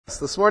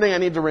This morning I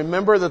need to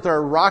remember that there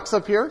are rocks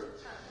up here.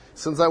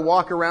 Since I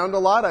walk around a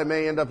lot, I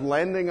may end up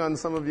landing on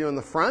some of you in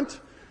the front,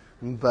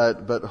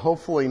 but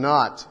hopefully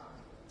not.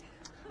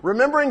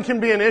 Remembering can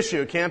be an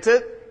issue, can't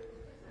it?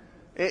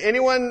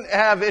 Anyone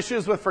have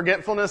issues with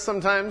forgetfulness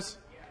sometimes?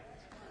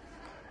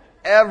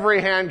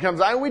 Every hand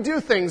comes out. We do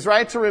things,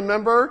 right, to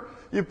remember.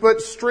 You put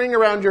string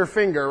around your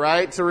finger,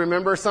 right, to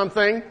remember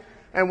something.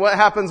 And what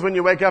happens when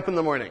you wake up in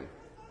the morning?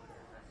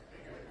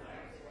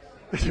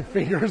 Your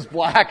finger's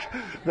black.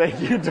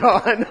 Thank you,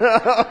 Dawn.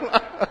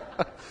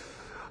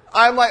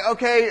 I'm like,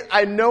 okay,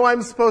 I know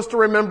I'm supposed to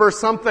remember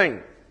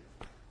something.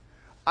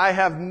 I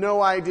have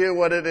no idea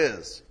what it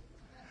is.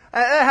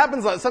 And it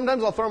happens a lot.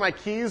 Sometimes I'll throw my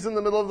keys in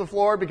the middle of the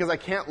floor because I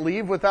can't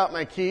leave without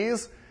my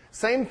keys.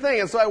 Same thing.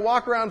 And so I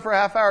walk around for a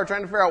half hour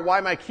trying to figure out why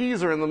my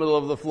keys are in the middle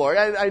of the floor.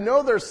 I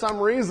know there's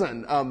some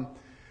reason.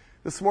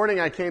 This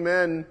morning I came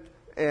in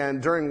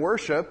and during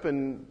worship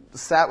and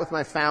sat with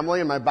my family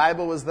and my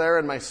Bible was there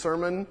and my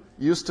sermon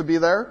used to be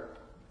there.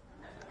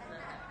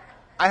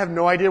 I have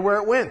no idea where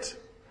it went.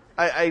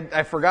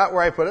 I forgot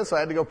where I put it, so I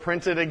had to go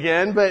print it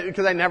again, but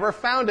because I never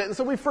found it. And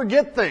so we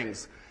forget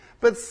things.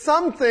 But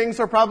some things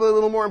are probably a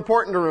little more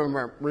important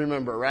to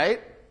remember,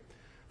 right?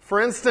 For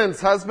instance,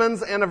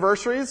 husbands'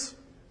 anniversaries.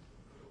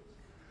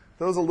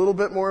 Those a little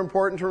bit more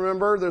important to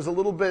remember. There's a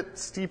little bit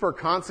steeper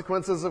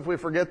consequences if we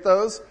forget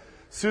those.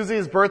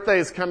 Susie's birthday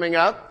is coming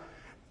up.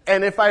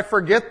 And if I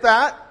forget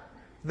that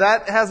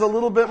has a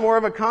little bit more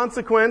of a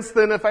consequence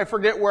than if I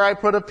forget where I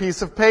put a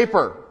piece of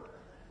paper.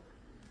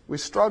 We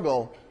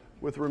struggle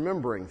with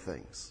remembering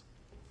things.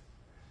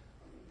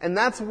 And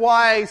that's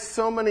why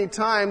so many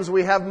times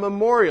we have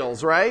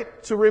memorials,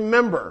 right? To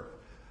remember.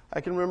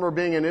 I can remember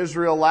being in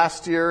Israel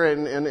last year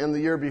and the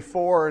year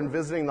before and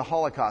visiting the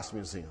Holocaust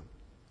Museum.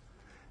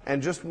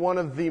 And just one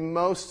of the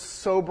most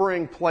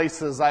sobering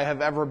places I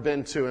have ever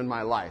been to in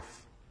my life.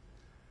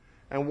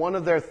 And one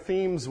of their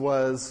themes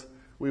was,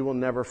 we will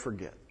never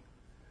forget.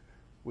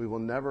 We will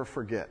never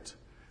forget.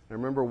 I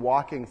remember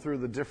walking through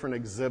the different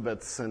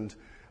exhibits and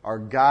our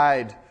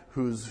guide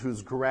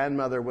whose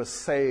grandmother was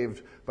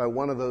saved by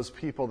one of those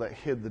people that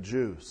hid the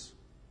Jews.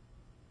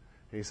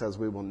 And he says,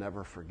 we will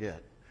never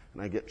forget.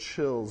 And I get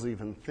chills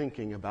even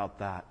thinking about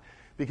that.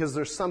 Because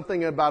there's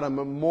something about a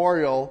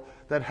memorial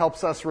that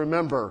helps us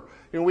remember.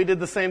 You know, we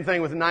did the same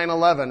thing with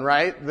 9/11,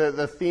 right?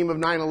 The theme of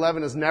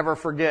 9/11 is never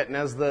forget. And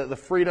as the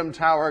Freedom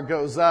Tower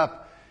goes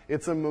up,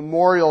 it's a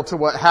memorial to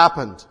what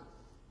happened.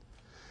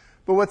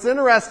 But what's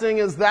interesting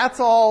is that's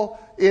all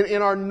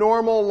in our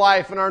normal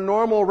life, in our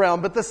normal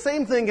realm. But the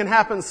same thing can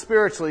happen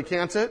spiritually,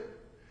 can't it?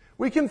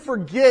 We can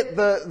forget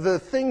the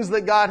things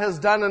that God has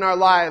done in our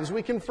lives.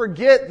 We can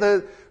forget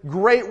the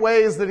great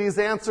ways that He's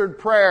answered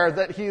prayer,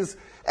 that He's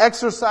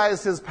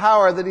exercised His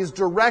power, that He's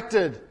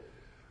directed,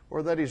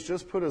 or that He's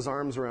just put His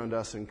arms around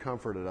us and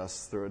comforted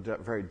us through a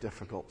very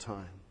difficult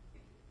time.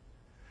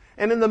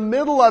 And in the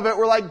middle of it,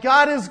 we're like,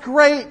 God is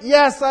great.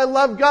 Yes, I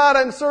love God.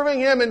 I'm serving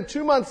Him. And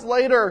 2 months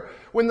later,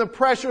 when the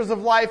pressures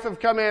of life have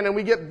come in and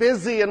we get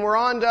busy and we're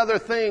on to other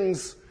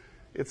things,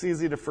 it's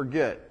easy to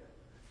forget.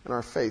 And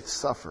our faith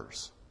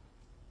suffers.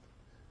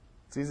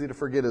 It's easy to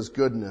forget His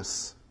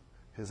goodness,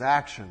 His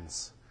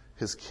actions,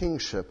 His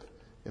kingship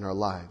in our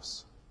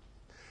lives.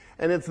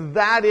 And it's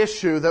that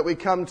issue that we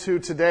come to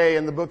today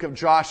in the book of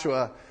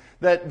Joshua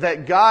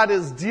that God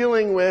is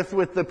dealing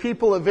with the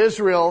people of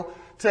Israel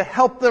to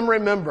help them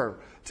remember,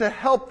 to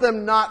help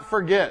them not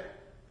forget.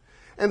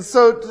 And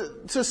so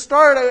to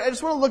start, I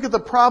just want to look at the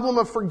problem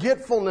of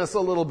forgetfulness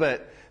a little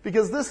bit,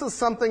 because this is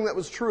something that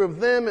was true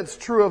of them, it's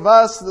true of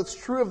us, it's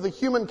true of the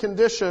human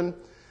condition.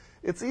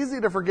 It's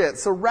easy to forget.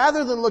 So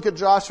rather than look at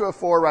Joshua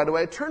 4 right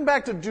away, turn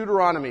back to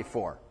Deuteronomy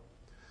 4.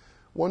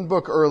 One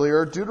book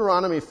earlier,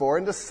 Deuteronomy 4.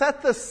 And to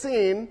set the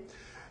scene,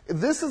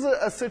 this is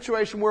a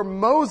situation where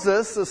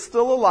Moses is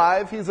still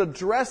alive. He's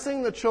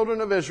addressing the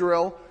children of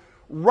Israel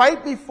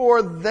right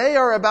before they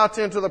are about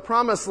to enter the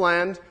promised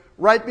land,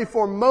 right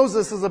before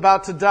Moses is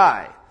about to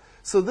die.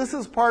 So this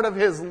is part of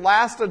his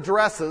last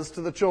addresses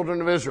to the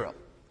children of Israel.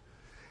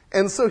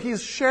 And so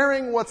he's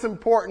sharing what's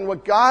important,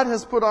 what God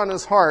has put on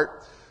his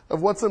heart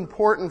of what's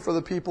important for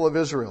the people of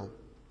Israel.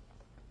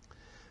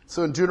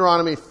 So in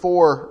Deuteronomy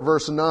 4,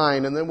 verse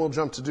 9, and then we'll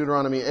jump to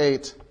Deuteronomy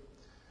 8.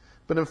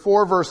 But in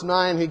 4, verse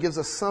 9, he gives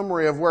a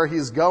summary of where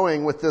he's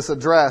going with this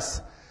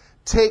address.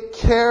 Take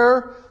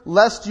care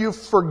lest you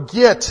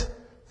forget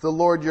the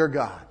Lord your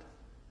God.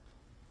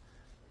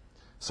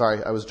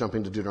 Sorry, I was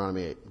jumping to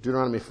Deuteronomy 8.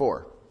 Deuteronomy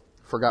 4.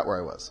 Forgot where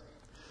I was.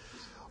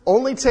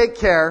 Only take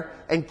care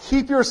and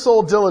keep your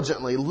soul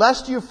diligently,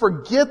 lest you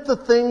forget the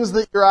things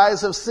that your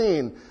eyes have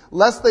seen,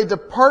 lest they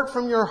depart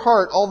from your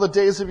heart all the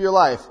days of your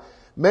life.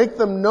 Make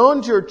them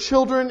known to your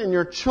children and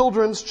your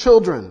children's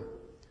children.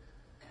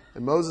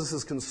 And Moses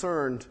is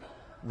concerned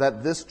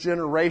that this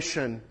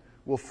generation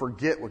will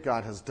forget what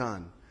God has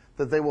done.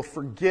 That they will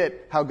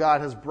forget how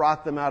God has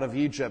brought them out of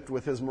Egypt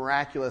with His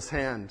miraculous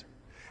hand.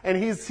 And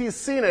he's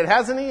seen it,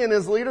 hasn't he? In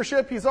his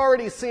leadership, he's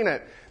already seen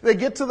it. They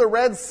get to the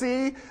Red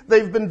Sea.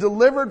 They've been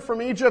delivered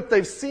from Egypt.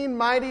 They've seen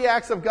mighty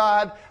acts of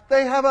God.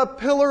 They have a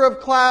pillar of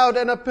cloud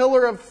and a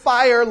pillar of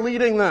fire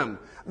leading them.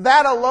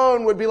 That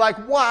alone would be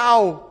like,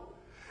 wow.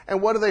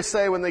 And what do they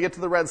say when they get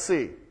to the Red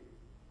Sea?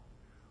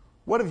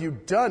 What have you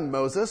done,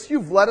 Moses?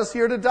 You've led us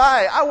here to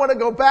die. I want to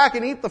go back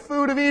and eat the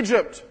food of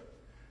Egypt.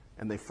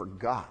 And they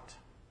forgot.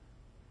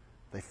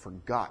 They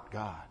forgot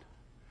God.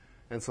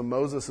 And so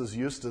Moses is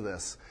used to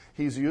this.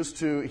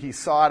 He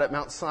saw it at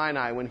Mount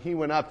Sinai when he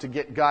went up to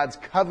get God's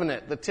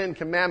covenant, the 10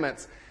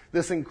 Commandments,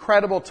 this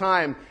incredible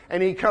time.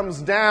 And he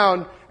comes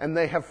down and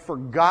they have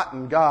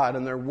forgotten God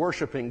and they're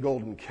worshiping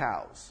golden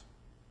cows.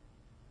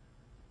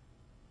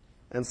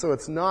 And so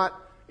it's not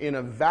in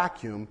a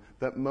vacuum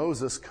that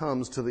Moses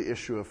comes to the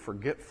issue of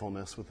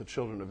forgetfulness with the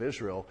children of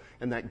Israel,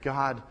 and that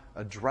God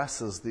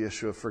addresses the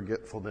issue of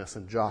forgetfulness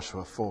in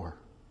Joshua 4.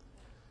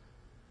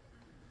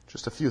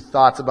 Just a few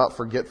thoughts about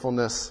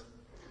forgetfulness.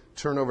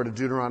 Turn over to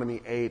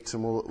Deuteronomy 8,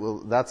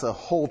 and that's a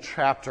whole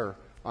chapter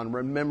on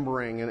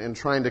remembering and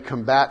trying to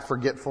combat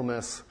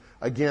forgetfulness.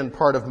 Again,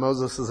 part of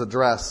Moses'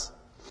 address.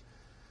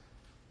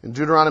 In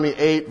Deuteronomy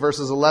 8,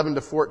 verses 11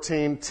 to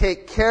 14,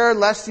 take care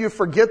lest you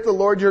forget the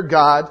Lord your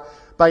God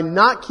by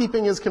not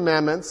keeping his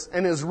commandments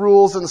and his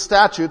rules and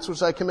statutes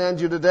which I command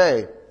you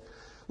today.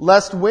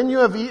 Lest when you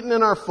have eaten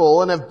and are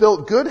full and have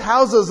built good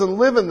houses and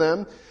live in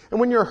them, and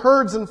when your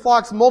herds and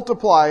flocks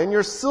multiply, and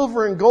your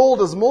silver and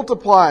gold is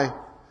multiplied,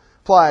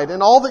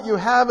 and all that you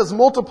have is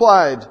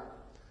multiplied,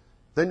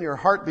 then your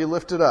heart be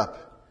lifted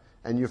up,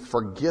 and you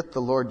forget the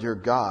Lord your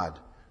God,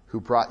 who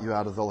brought you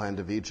out of the land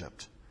of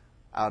Egypt,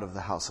 out of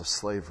the house of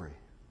slavery.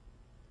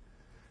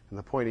 And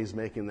the point he's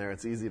making there,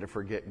 it's easy to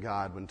forget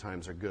God when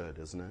times are good,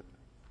 isn't it?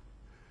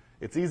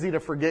 It's easy to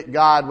forget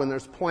God when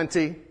there's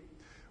plenty,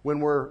 when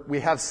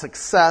we have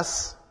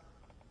success,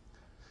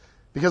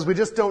 because we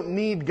just don't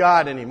need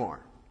God anymore.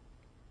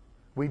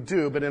 We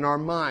do, but in our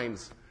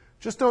minds,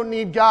 just don't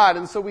need God.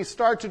 And so we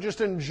start to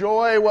just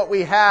enjoy what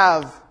we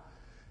have,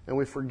 and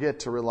we forget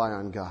to rely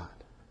on God.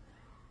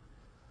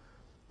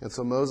 And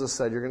so Moses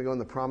said, you're going to go in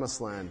the promised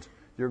land.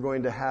 You're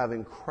going to have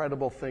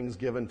incredible things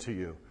given to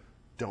you.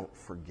 Don't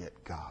forget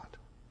God.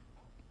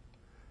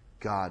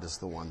 God is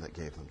the one that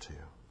gave them to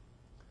you.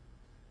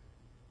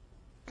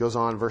 Goes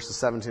on, verses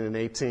 17 and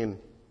 18.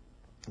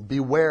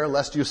 Beware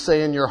lest you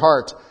say in your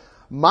heart,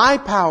 my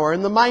power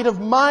and the might of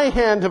my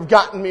hand have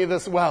gotten me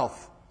this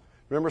wealth.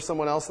 Remember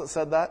someone else that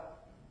said that?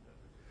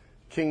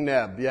 King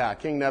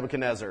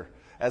Nebuchadnezzar.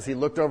 As he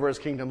looked over his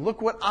kingdom,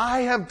 look what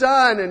I have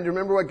done. And do you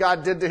remember what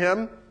God did to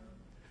him?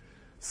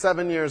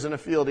 7 years in a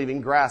field eating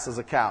grass as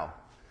a cow.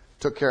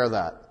 Took care of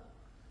that.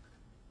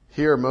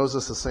 Here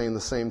Moses is saying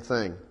the same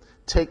thing.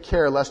 Take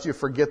care lest you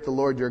forget the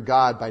Lord your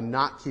God by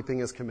not keeping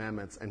his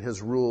commandments and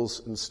his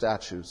rules and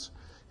statutes.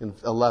 In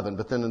 11.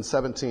 But then in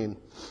 17,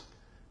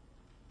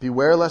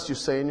 beware lest you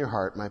say in your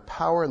heart, my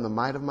power and the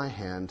might of my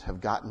hand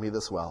have gotten me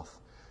this wealth.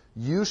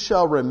 You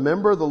shall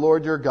remember the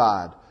Lord your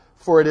God,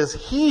 for it is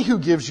he who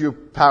gives you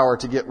power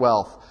to get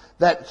wealth,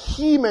 that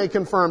he may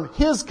confirm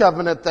his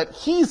covenant that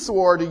he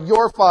swore to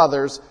your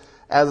fathers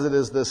as it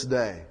is this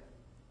day.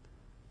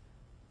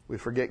 We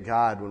forget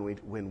God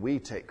when we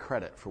take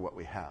credit for what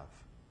we have,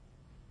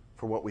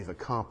 for what we've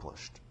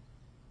accomplished.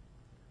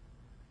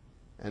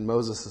 And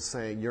Moses is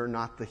saying, you're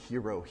not the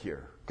hero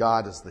here.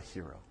 God is the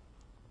hero.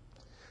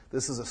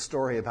 This is a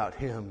story about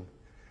him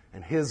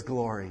and his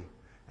glory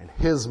and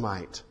his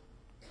might.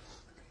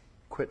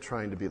 Quit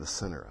trying to be the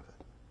center of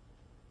it.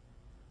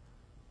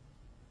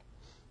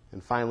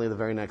 And finally, the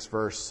very next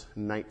verse,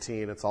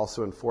 19, it's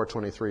also in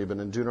 4:23, but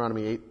in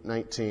Deuteronomy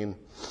 8:19,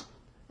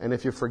 and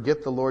if you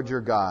forget the Lord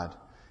your God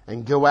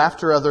and go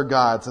after other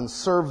gods and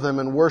serve them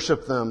and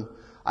worship them,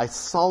 I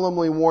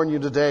solemnly warn you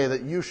today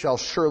that you shall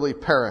surely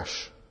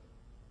perish.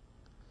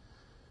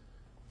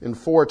 In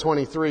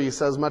 4:23, he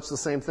says much the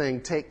same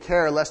thing. Take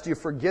care lest you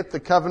forget the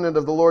covenant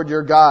of the Lord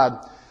your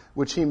God,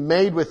 which he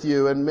made with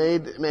you, and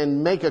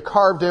make a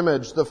carved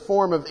image, the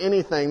form of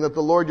anything that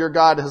the Lord your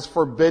God has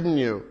forbidden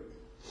you.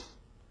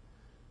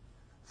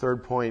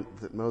 Third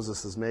point that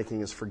Moses is making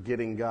is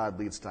forgetting God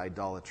leads to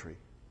idolatry.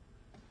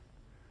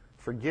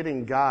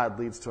 Forgetting God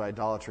leads to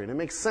idolatry. And it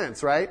makes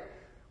sense, right?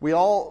 We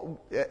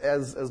all,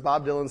 as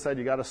Bob Dylan said,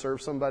 you got to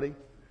serve somebody.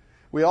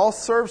 We all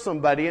serve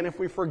somebody, and if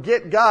we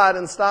forget God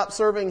and stop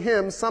serving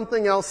him,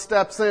 something else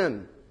steps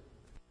in.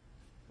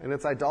 And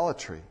it's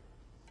idolatry.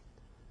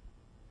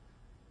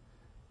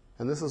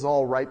 And this is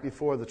all right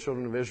before the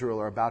children of Israel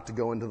are about to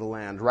go into the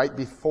land, right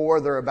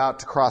before they're about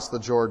to cross the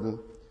Jordan.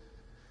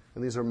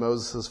 And these are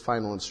Moses'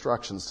 final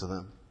instructions to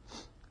them.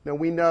 Now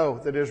we know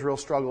that Israel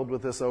struggled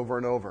with this over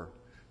and over.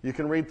 You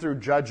can read through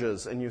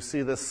Judges and you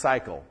see this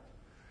cycle.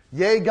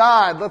 Yea,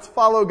 God, let's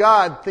follow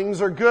God.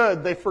 Things are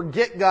good. They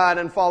forget God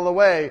and fall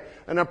away.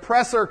 An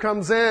oppressor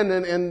comes in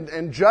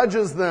and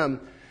judges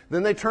them.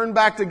 Then they turn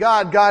back to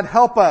God. God,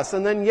 help us.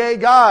 And then, yea,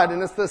 God.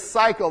 And it's this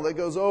cycle that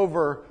goes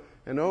over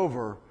and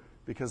over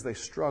because they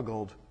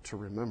struggled to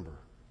remember.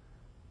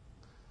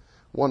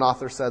 One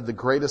author said, the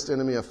greatest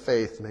enemy of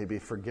faith may be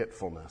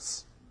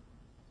forgetfulness.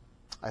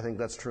 I think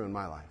that's true in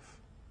my life.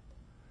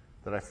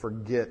 That I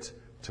forget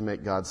to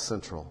make God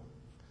central.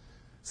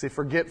 See,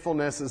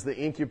 forgetfulness is the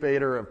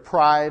incubator of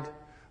pride,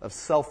 of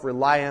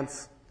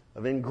self-reliance,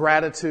 of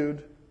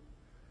ingratitude.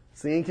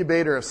 It's the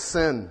incubator of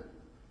sin.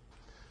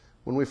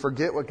 When we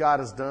forget what God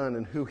has done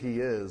and who He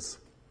is,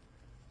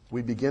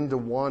 we begin to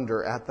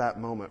wander at that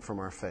moment from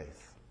our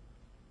faith.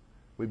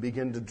 We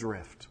begin to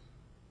drift.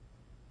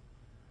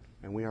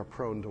 And we are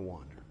prone to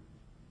wander.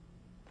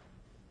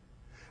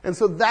 And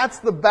so that's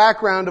the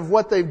background of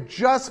what they've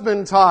just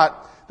been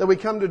taught that we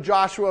come to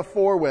Joshua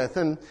 4 with.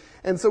 And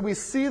so we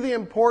see the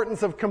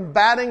importance of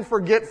combating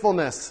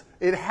forgetfulness.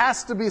 It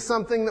has to be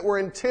something that we're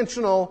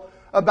intentional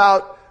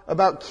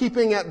about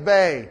keeping at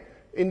bay.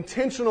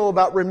 Intentional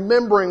about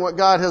remembering what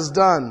God has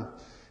done.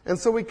 And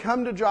so we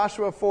come to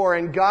Joshua 4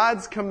 and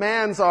God's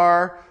commands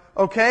are,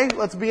 okay,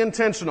 let's be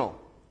intentional.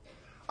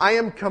 I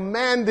am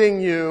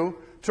commanding you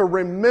to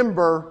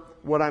remember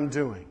what I'm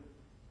doing.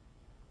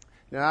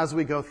 Now, as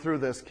we go through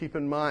this, keep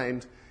in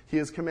mind, He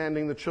is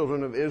commanding the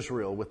children of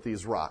Israel with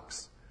these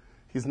rocks.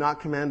 He's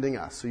not commanding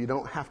us, so you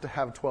don't have to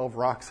have 12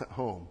 rocks at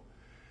home.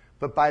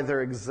 But by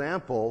their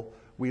example,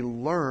 we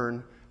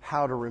learn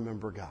how to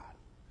remember God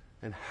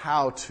and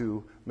how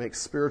to make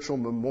spiritual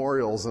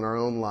memorials in our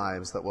own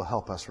lives that will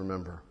help us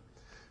remember.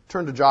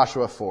 Turn to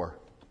Joshua 4.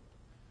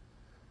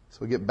 So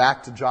we get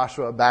back to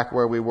Joshua, back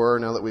where we were,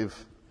 now that we've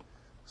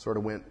sort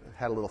of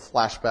had a little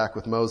flashback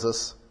with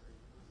Moses.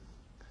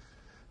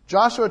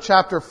 Joshua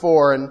chapter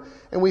 4,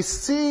 and we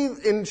see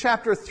in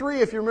chapter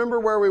 3, if you remember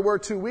where we were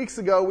 2 weeks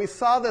ago, we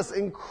saw this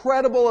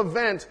incredible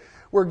event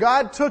where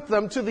God took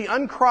them to the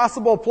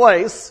uncrossable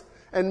place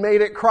and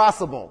made it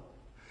crossable.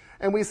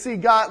 And we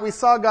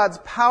saw God's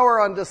power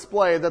on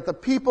display, that the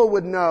people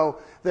would know,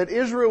 that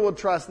Israel would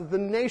trust, that the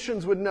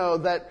nations would know,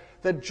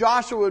 that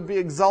Joshua would be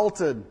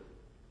exalted.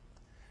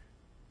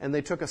 And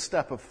they took a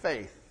step of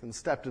faith and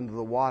stepped into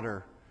the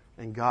water,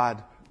 and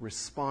God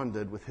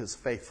responded with His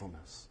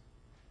faithfulness.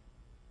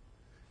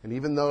 And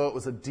even though it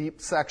was a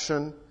deep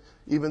section,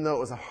 even though it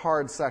was a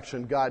hard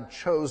section, God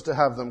chose to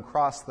have them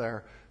cross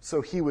there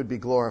so He would be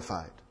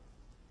glorified.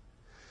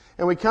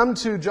 And we come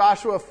to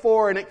Joshua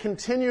 4 and it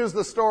continues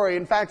the story.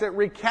 In fact, it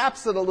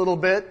recaps it a little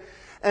bit.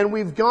 And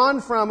we've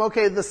gone from,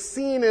 okay, the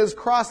scene is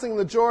crossing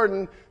the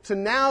Jordan, to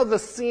now the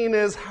scene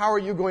is, how are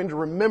you going to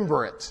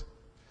remember it?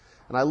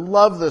 And I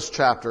love this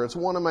chapter. It's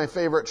one of my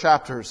favorite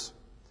chapters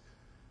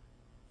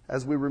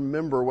as we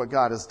remember what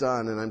God has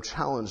done, and I'm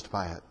challenged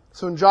by it.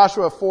 So in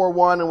Joshua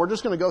 4:1, and we're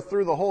just going to go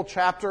through the whole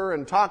chapter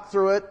and talk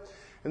through it,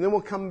 and then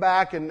we'll come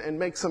back and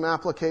make some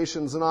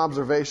applications and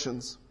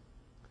observations.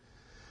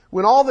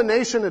 When all the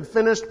nation had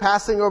finished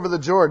passing over the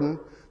Jordan,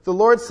 the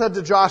Lord said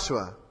to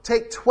Joshua,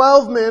 "Take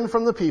 12 men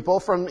from the people,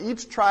 from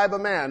each tribe a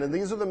man," and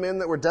these are the men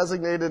that were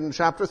designated in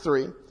chapter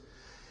 3,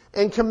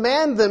 "and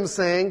command them,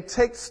 saying,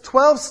 Take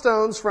 12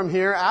 stones from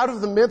here out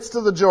of the midst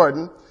of the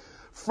Jordan,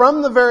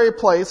 from the very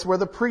place where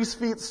the priest's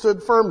feet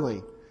stood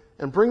firmly,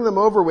 and bring them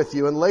over with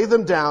you and lay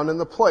them down in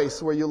the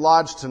place where you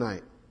lodge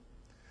tonight."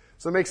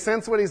 So it makes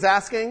sense what he's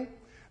asking.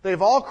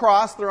 They've all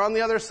crossed, they're on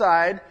the other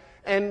side,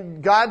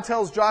 and God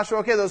tells Joshua,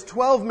 okay, those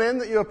 12 men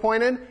that you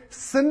appointed,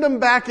 send them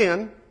back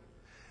in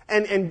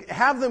and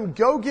have them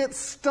go get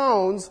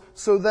stones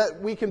so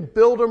that we can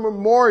build a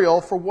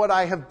memorial for what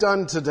I have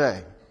done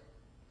today.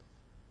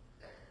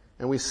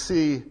 And we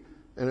see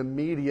an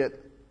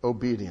immediate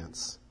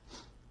obedience.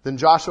 Then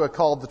Joshua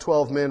called the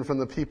 12 men from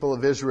the people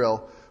of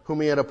Israel, whom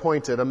he had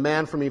appointed, a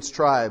man from each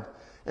tribe.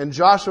 And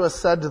Joshua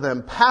said to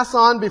them, "Pass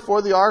on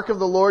before the ark of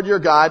the Lord your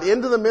God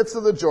into the midst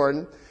of the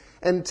Jordan,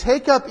 and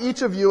take up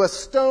each of you a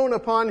stone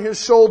upon his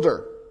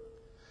shoulder,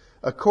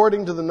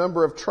 according to the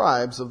number of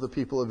tribes of the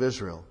people of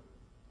Israel,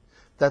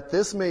 that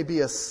this may be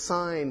a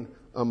sign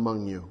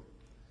among you.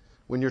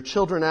 When your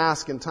children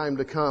ask in time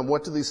to come,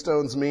 'What do these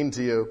stones mean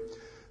to you?'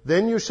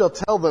 then you shall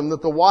tell them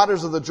that the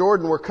waters of the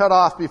Jordan were cut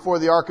off before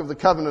the ark of the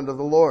covenant of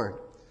the Lord.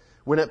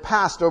 When it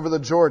passed over the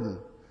Jordan,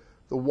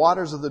 the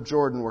waters of the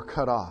Jordan were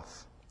cut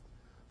off.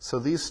 So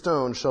these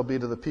stones shall be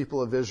to the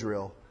people of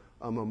Israel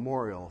a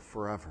memorial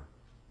forever."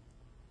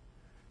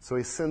 So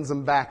he sends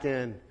them back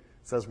in,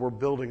 says, we're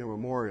building a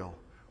memorial.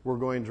 We're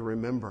going to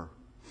remember.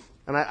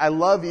 And I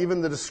love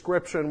even the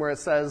description where it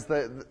says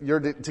that you're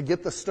to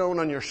get the stone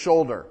on your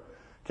shoulder.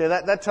 Okay,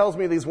 that tells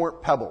me these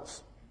weren't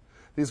pebbles.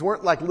 These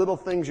weren't like little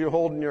things you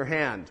hold in your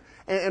hand.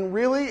 And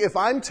really, if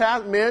I'm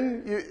tasked,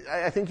 men,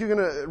 I think you're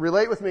going to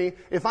relate with me,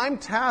 if I'm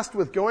tasked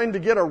with going to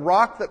get a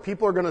rock that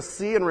people are going to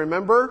see and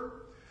remember,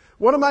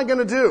 what am I going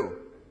to do?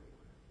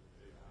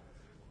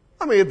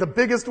 I'm going to get the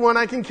biggest one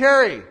I can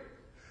carry.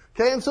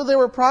 Okay, and so they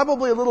were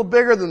probably a little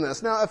bigger than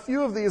this. Now, a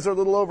few of these are a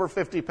little over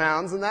 50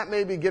 pounds, and that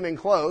may be getting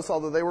close,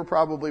 although they were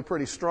probably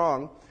pretty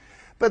strong.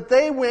 But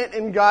they went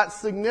and got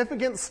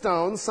significant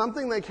stones,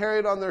 something they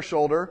carried on their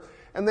shoulder,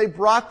 and they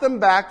brought them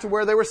back to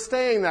where they were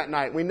staying that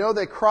night. We know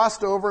they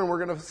crossed over, and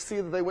we're going to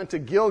see that they went to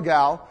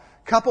Gilgal,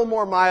 a couple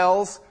more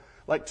miles,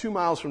 like 2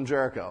 miles from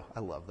Jericho.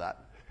 I love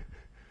that.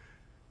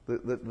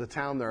 The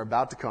town they're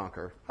about to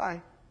conquer.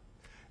 Hi.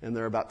 And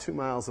they're about 2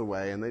 miles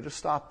away, and they just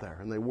stop there,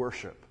 and they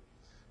worship.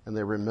 And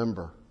they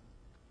remember.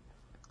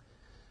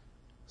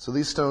 So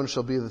these stones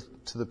shall be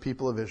to the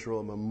people of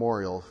Israel a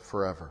memorial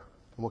forever.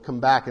 And we'll come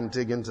back and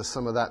dig into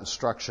some of that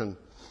instruction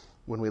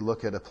when we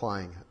look at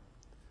applying it.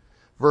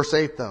 Verse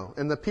 8 though,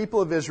 and the people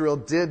of Israel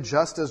did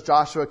just as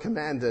Joshua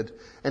commanded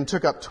and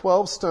took up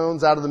 12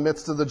 stones out of the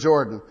midst of the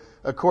Jordan,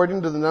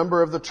 according to the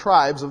number of the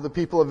tribes of the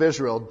people of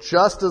Israel,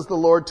 just as the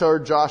Lord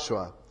told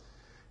Joshua.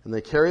 And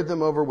they carried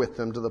them over with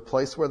them to the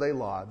place where they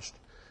lodged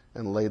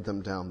and laid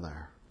them down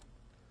there.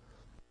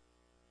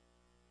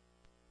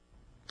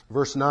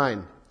 Verse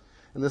 9,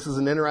 and this is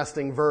an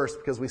interesting verse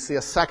because we see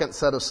a second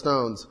set of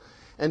stones.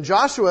 And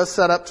Joshua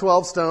set up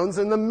 12 stones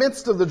in the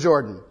midst of the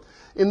Jordan,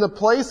 in the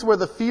place where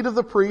the feet of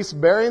the priests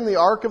bearing the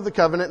Ark of the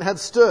Covenant had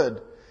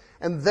stood.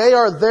 And they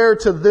are there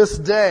to this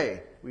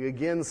day. We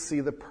again see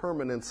the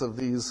permanence of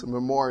these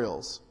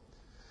memorials.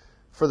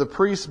 For the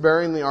priests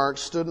bearing the ark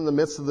stood in the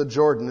midst of the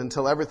Jordan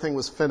until everything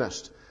was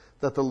finished,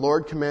 that the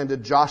Lord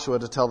commanded Joshua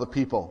to tell the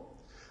people.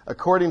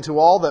 According to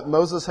all that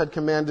Moses had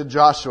commanded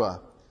Joshua,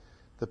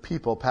 the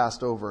people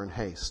passed over in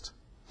haste.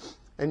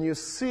 And you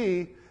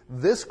see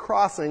this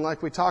crossing,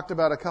 like we talked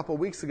about a couple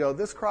weeks ago,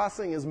 this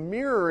crossing is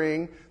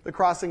mirroring the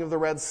crossing of the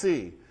Red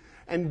Sea.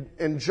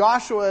 And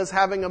Joshua is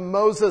having a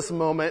Moses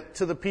moment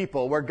to the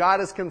people where God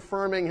is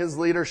confirming his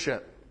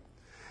leadership.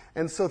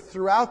 And so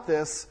throughout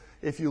this,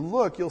 if you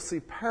look, you'll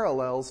see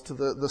parallels to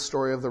the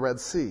story of the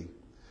Red Sea.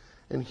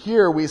 And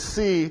here we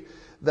see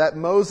that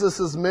Moses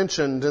is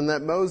mentioned and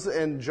that Moses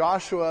and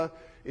Joshua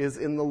is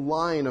in the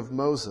line of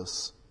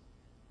Moses.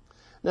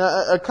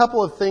 Now, a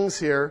couple of things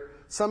here.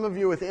 Some of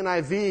you with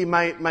NIV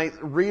might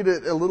read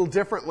it a little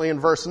differently in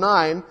verse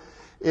 9.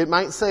 It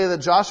might say that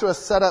Joshua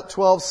set up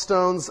 12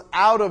 stones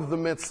out of the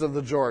midst of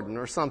the Jordan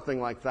or something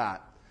like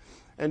that.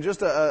 And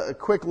just a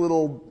quick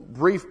little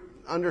brief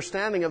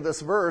understanding of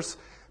this verse,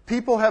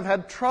 people have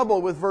had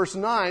trouble with verse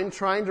 9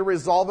 trying to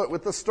resolve it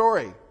with the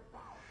story.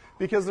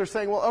 Because they're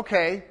saying, well,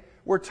 okay,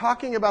 we're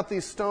talking about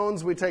these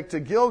stones we take to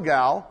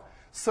Gilgal,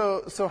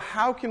 so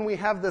how can we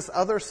have this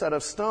other set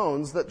of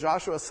stones that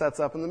Joshua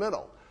sets up in the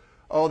middle?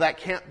 Oh, that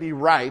can't be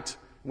right.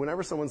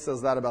 Whenever someone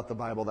says that about the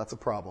Bible, that's a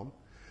problem.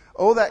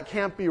 Oh, that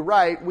can't be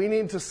right. We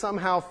need to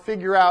somehow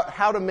figure out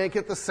how to make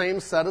it the same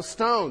set of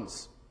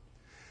stones.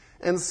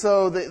 And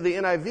so the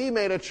NIV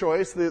made a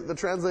choice, the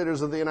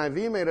translators of the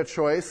NIV made a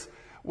choice.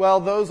 Well,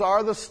 those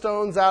are the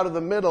stones out of the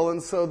middle,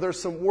 and so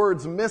there's some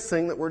words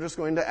missing that we're just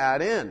going to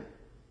add in.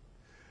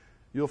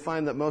 You'll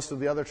find that most of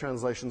the other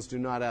translations do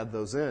not add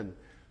those in.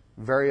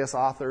 Various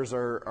authors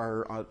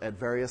are at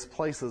various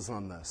places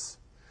on this.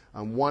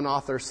 One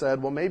author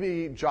said, well,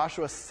 maybe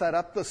Joshua set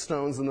up the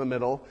stones in the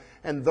middle,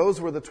 and those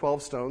were the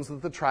 12 stones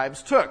that the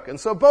tribes took. And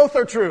so both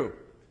are true.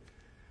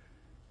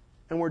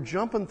 And we're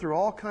jumping through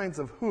all kinds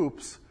of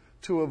hoops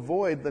to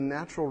avoid the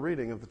natural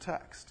reading of the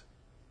text.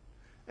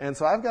 And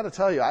so I've got to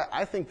tell you,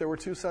 I think there were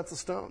two sets of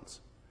stones.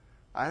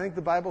 I think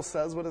the Bible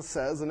says what it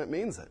says, and it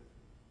means it.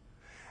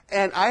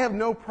 And I have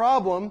no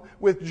problem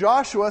with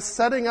Joshua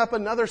setting up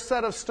another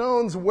set of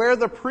stones where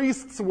the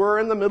priests were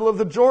in the middle of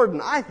the Jordan.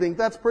 I think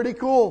that's pretty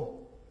cool.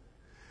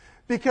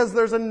 Because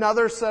there's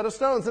another set of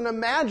stones. And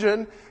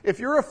imagine if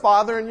you're a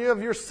father and you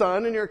have your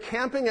son and you're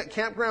camping at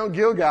Campground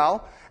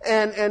Gilgal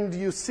and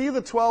you see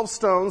the 12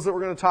 stones that we're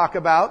going to talk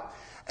about,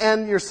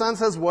 and your son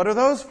says, what are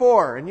those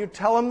for? And you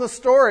tell him the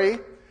story,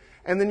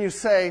 and then you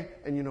say,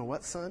 and you know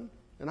what, son?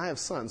 And I have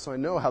sons, so I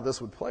know how this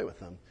would play with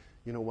them.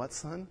 You know what,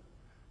 son?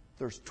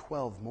 There's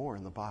 12 more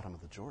in the bottom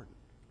of the Jordan.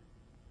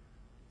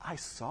 I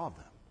saw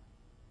them.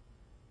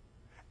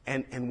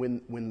 And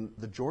when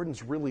the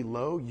Jordan's really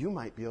low, you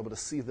might be able to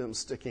see them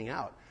sticking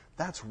out.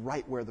 That's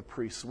right where the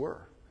priests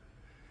were.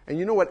 And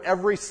you know what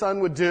every son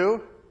would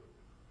do?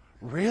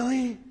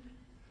 Really?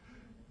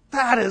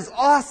 That is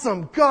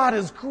awesome. God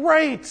is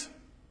great.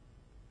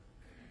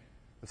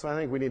 And so I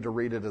think we need to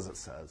read it as it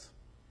says.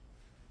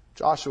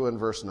 Joshua in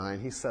verse 9,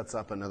 he sets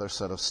up another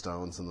set of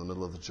stones in the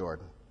middle of the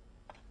Jordan.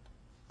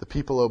 The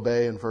people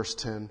obey in verse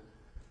 10, and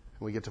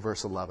we get to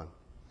verse 11.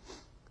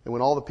 And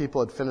when all the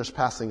people had finished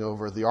passing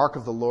over, the ark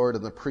of the Lord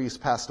and the priests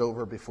passed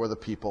over before the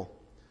people.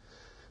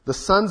 The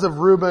sons of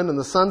Reuben and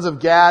the sons of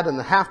Gad and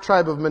the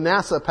half-tribe of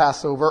Manasseh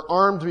passed over,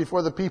 armed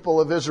before the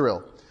people of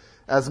Israel,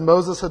 as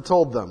Moses had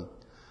told them.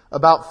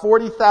 About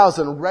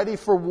 40,000 ready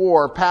for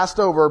war passed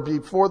over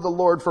before the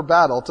Lord for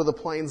battle to the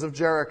plains of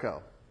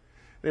Jericho.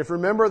 And if you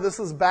remember, this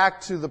is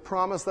back to the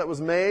promise that was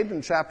made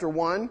in chapter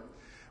 1,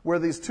 where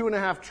these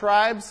 2.5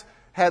 tribes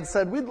had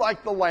said, we'd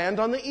like the land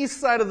on the east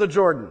side of the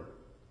Jordan.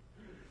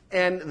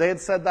 And they had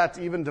said that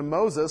even to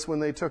Moses when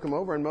they took him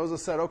over. And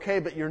Moses said, okay,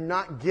 but you're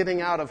not getting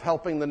out of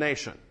helping the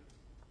nation.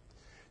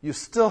 You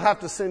still have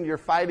to send your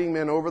fighting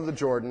men over the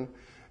Jordan.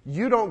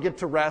 You don't get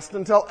to rest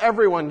until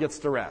everyone gets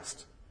to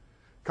rest.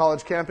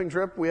 College camping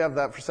trip, we have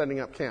that for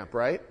setting up camp,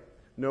 right?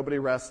 Nobody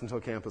rests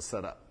until camp is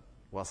set up.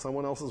 While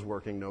someone else is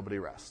working, nobody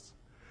rests.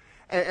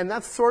 And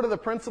that's sort of the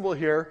principle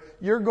here.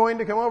 You're going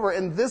to come over.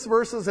 And this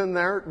verse is in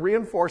there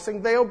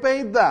reinforcing they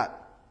obeyed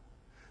that.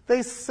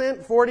 They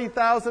sent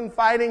 40,000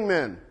 fighting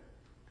men.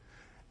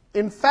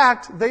 In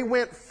fact, they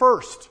went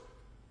first,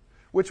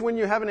 which when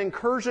you have an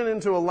incursion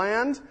into a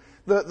land,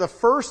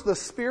 The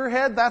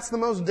spearhead, that's the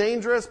most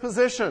dangerous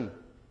position.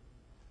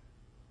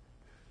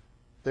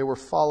 They were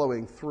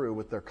following through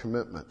with their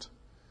commitment,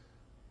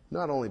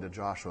 not only to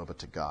Joshua, but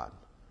to God.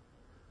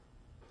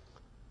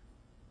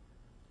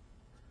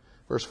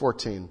 Verse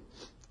 14,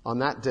 on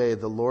that day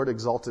the Lord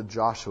exalted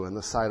Joshua in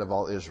the sight of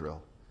all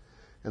Israel,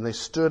 and they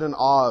stood in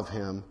awe of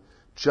him,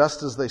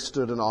 just as they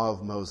stood in awe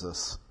of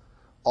Moses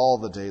all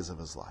the days of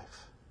his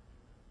life.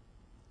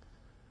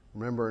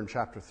 Remember in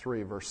chapter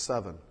 3, verse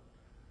 7,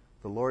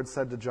 the Lord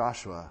said to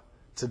Joshua,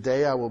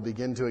 today I will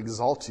begin to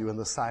exalt you in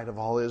the sight of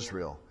all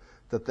Israel,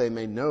 that they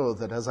may know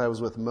that as I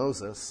was with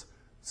Moses,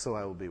 so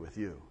I will be with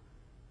you.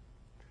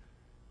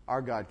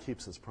 Our God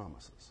keeps his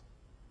promises.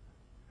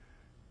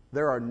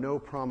 There are no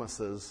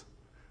promises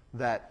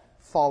that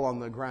fall on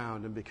the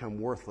ground and become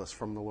worthless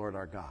from the Lord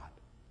our God.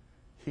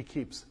 He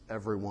keeps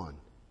every one.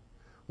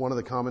 One of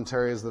the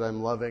commentaries that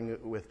I'm loving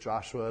with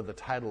Joshua, the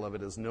title of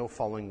it is No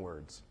Falling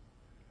Words.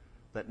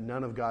 That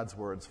none of God's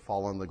words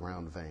fall on the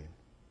ground vain.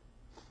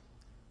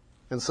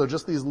 And so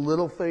just these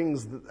little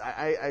things,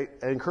 I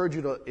encourage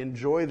you to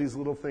enjoy these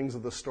little things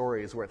of the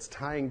stories where it's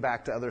tying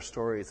back to other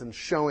stories and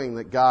showing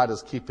that God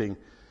is keeping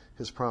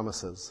his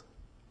promises.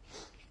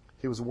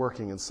 He was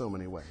working in so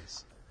many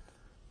ways.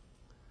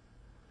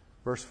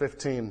 Verse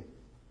 15,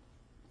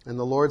 and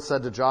the Lord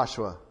said to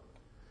Joshua,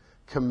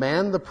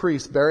 command the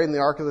priests bearing the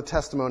ark of the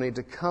testimony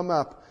to come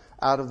up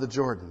out of the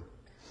Jordan.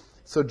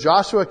 So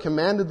Joshua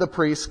commanded the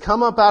priests,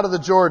 come up out of the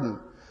Jordan.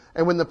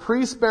 And when the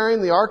priests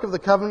bearing the ark of the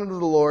covenant of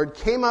the Lord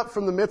came up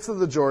from the midst of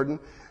the Jordan,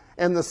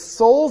 and the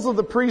soles of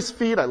the priests'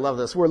 feet, I love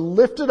this, were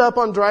lifted up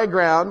on dry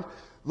ground,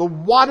 the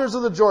waters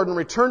of the Jordan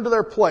returned to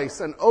their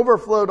place and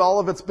overflowed all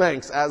of its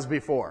banks as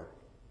before.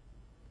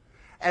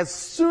 As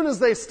soon as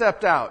they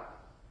stepped out,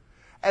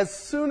 as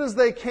soon as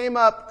they came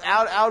up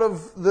out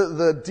of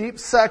the deep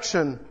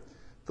section,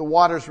 the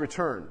waters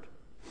returned.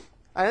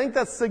 I think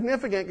that's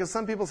significant because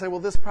some people say, well,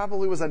 this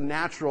probably was a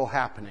natural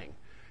happening.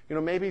 You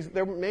know, maybe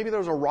there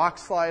was a rock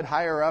slide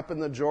higher up in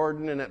the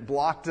Jordan and it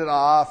blocked it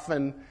off.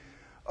 And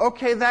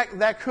okay,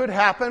 that could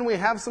happen. We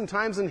have some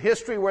times in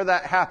history where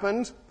that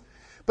happened.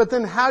 But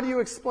then how do you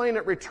explain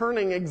it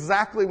returning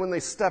exactly when they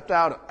stepped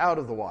out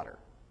of the water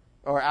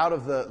or out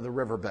of the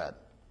riverbed?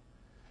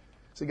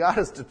 See, God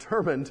is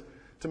determined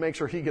to make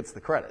sure he gets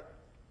the credit.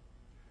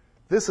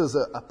 This is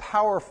a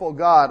powerful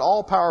God,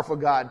 all-powerful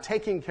God,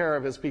 taking care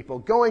of his people,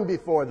 going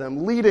before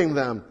them, leading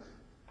them.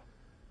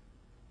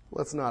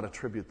 Let's not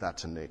attribute that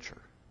to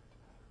nature.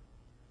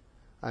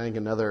 I think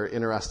another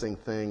interesting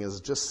thing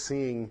is just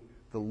seeing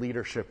the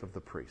leadership of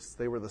the priests.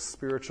 They were the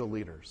spiritual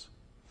leaders,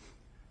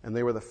 and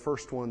they were the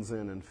first ones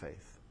in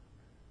faith.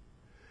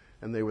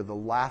 And they were the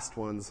last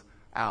ones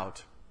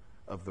out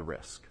of the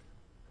risk.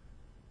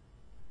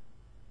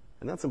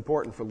 And that's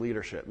important for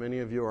leadership. Many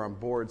of you are on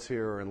boards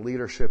here or in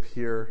leadership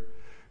here.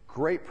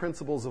 Great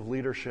principles of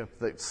leadership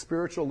that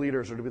spiritual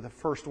leaders are to be the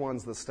first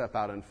ones that step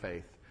out in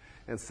faith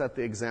and set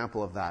the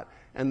example of that.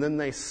 And then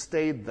they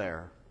stayed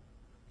there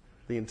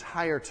the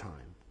entire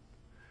time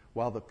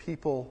while the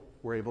people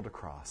were able to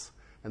cross.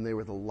 And they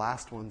were the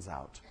last ones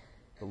out,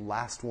 the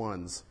last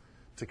ones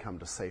to come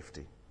to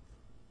safety.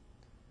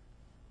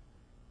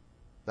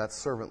 That's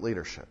servant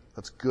leadership.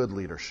 That's good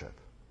leadership.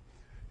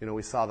 You know,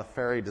 we saw the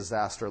ferry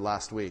disaster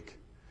last week.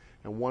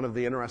 And one of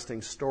the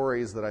interesting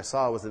stories that I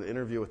saw was an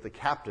interview with the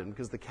captain,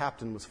 because the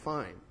captain was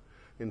fine.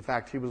 In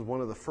fact, he was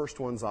one of the first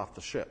ones off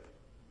the ship.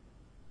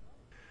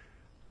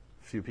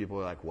 A few people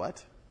were like,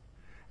 what?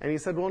 And he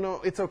said, well,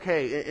 no, it's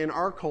okay. In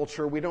our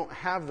culture, we don't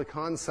have the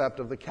concept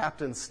of the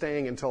captain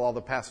staying until all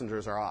the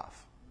passengers are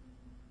off.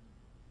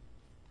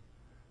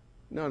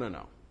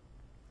 No.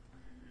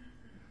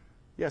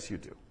 Yes, you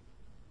do.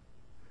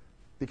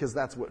 Because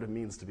that's what it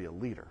means to be a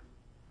leader.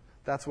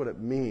 That's what it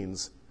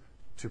means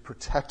to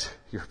protect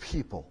your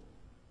people.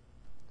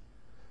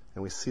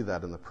 And we see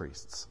that in the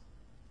priests.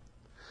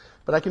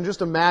 But I can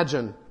just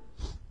imagine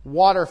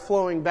water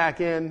flowing back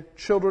in,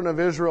 children of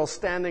Israel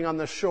standing on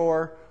the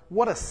shore.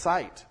 What a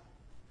sight.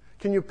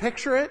 Can you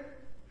picture it?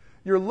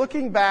 You're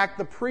looking back,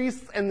 the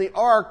priests and the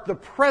ark, the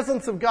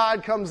presence of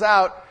God comes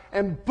out,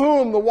 and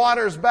boom, the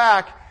water's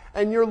back,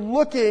 and you're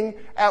looking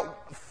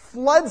at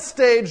flood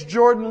stage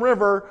Jordan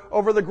River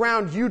over the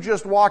ground you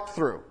just walked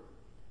through.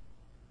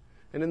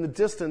 And in the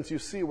distance, you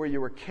see where you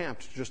were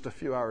camped just a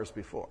few hours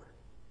before.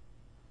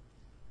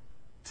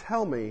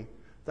 Tell me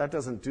that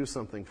doesn't do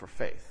something for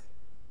faith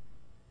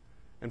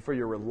and for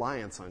your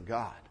reliance on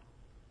God.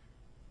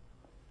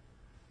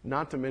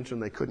 Not to mention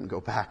they couldn't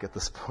go back at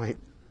this point,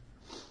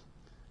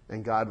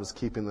 and God was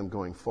keeping them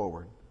going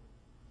forward.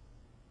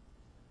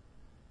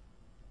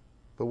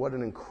 But what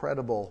an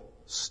incredible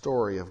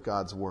story of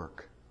God's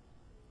work.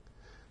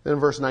 Then in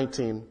verse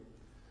 19,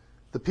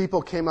 the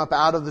people came up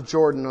out of the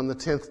Jordan on the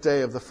 10th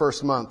day of the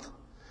first month,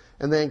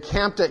 and they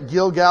encamped at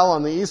Gilgal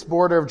on the east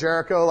border of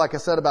Jericho, like I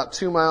said, about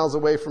 2 miles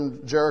away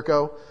from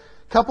Jericho.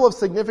 A couple of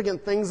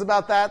significant things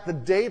about that. The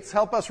dates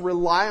help us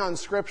rely on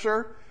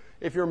Scripture.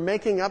 If you're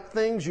making up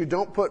things, you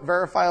don't put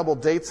verifiable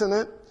dates in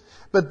it.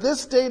 But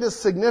this date is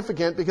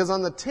significant because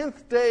on the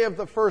 10th day of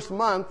the first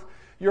month,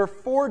 You're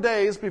 4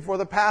 days before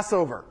the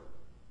Passover.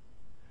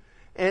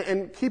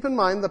 And keep in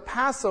mind, the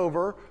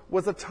Passover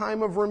was a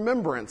time of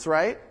remembrance,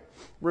 right?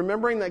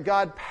 Remembering that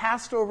God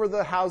passed over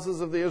the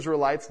houses of the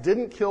Israelites,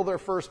 didn't kill their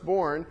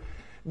firstborn,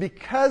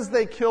 because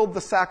they killed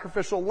the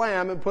sacrificial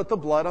lamb and put the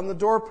blood on the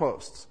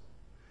doorposts.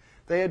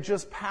 They had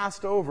just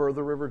passed over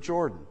the River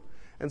Jordan.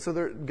 And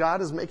so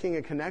God is making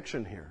a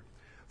connection here.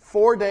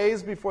 4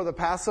 days before the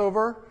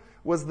Passover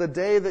was the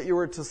day that you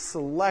were to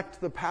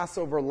select the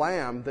Passover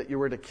lamb that you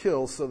were to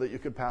kill so that you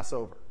could pass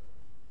over.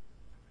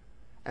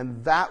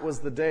 And that was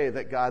the day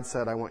that God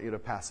said, I want you to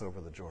pass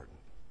over the Jordan.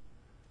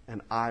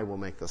 And I will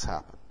make this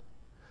happen.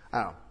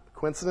 I don't know.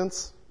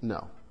 Coincidence?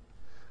 No.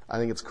 I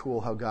think it's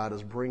cool how God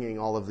is bringing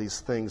all of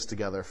these things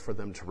together for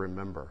them to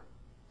remember.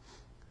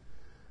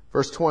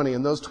 Verse 20,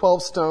 and those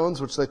 12 stones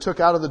which they took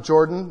out of the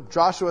Jordan,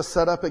 Joshua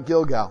set up at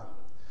Gilgal.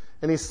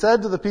 And he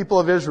said to the people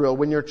of Israel,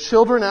 when your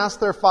children ask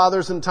their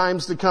fathers in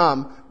times to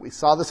come, we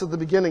saw this at the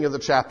beginning of the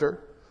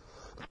chapter,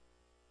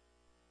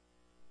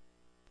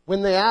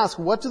 when they ask,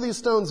 what do these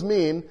stones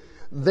mean?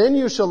 Then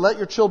you shall let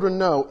your children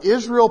know,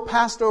 Israel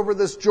passed over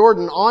this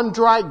Jordan on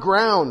dry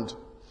ground.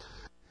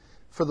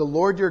 For the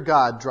Lord your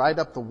God dried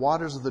up the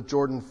waters of the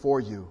Jordan for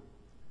you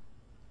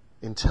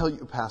until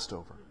you passed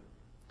over.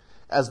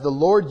 As the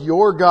Lord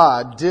your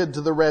God did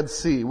to the Red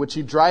Sea, which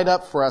he dried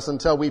up for us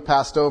until we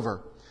passed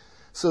over.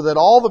 So that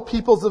all the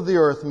peoples of the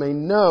earth may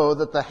know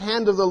that the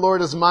hand of the Lord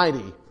is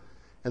mighty,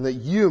 and that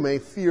you may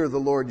fear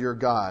the Lord your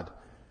God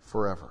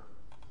forever.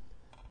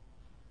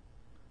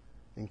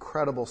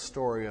 Incredible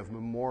story of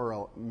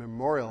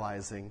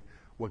memorializing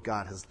what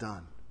God has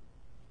done.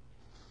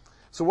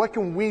 So what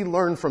can we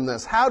learn from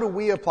this? How do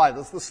we apply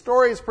this? The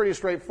story is pretty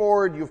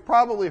straightforward. You've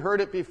probably heard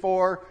it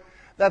before.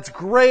 That's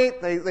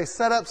great. They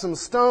set up some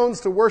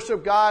stones to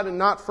worship God and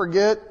not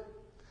forget.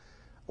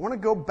 I want to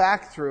go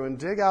back through and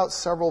dig out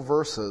several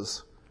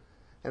verses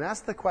and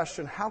ask the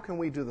question, how can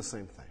we do the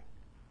same thing?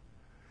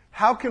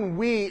 How can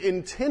we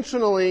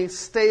intentionally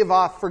stave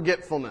off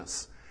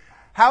forgetfulness?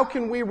 How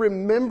can we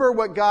remember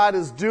what God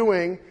is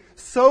doing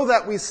so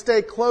that we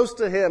stay close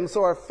to Him,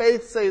 so our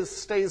faith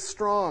stays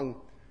strong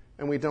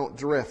and we don't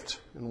drift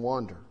and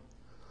wander?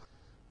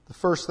 The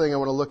first thing I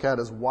want to look at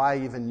is why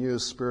even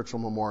use spiritual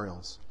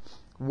memorials.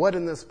 What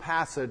in this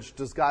passage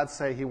does God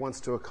say He wants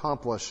to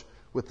accomplish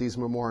with these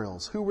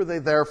memorials? Who were they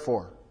there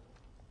for?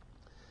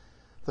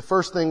 The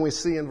first thing we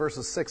see in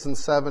verses 6 and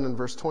 7 and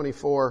verse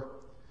 24,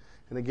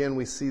 and again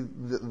we see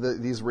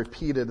these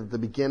repeated at the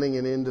beginning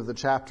and end of the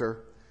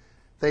chapter,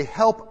 they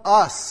help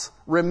us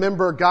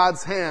remember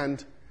God's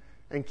hand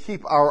and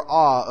keep our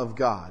awe of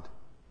God.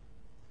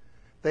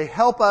 They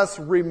help us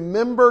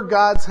remember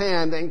God's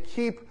hand and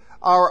keep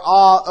our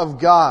awe of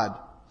God.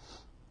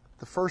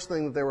 The first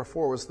thing that they were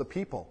for was the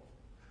people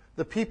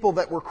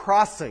that were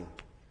crossing.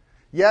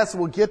 Yes,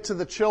 we'll get to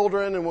the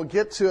children and we'll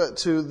get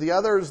to the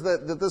others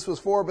that this was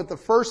for, but the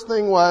first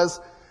thing was,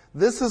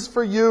 this is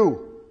for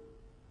you.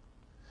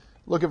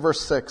 Look at verse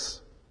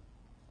 6.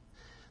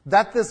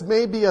 That this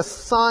may be a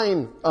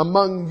sign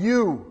among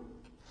you.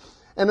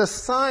 And a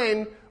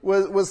sign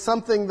was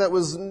something that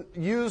was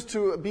used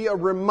to be a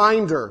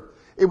reminder.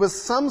 It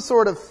was some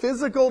sort of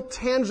physical,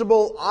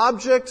 tangible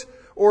object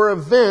or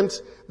event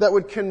that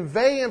would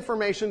convey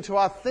information to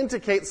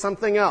authenticate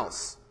something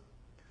else.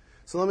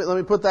 So let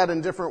me put that in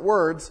different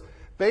words.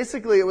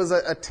 Basically, it was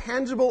a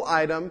tangible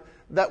item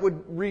that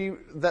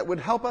would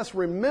help us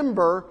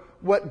remember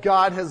what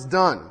God has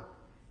done.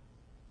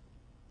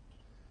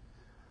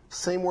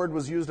 Same word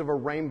was used of a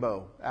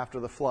rainbow after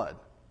the flood.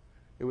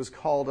 It was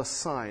called a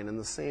sign in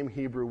the same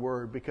Hebrew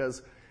word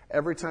because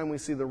every time we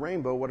see the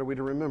rainbow, what are we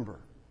to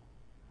remember?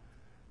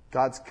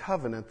 God's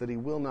covenant that He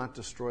will not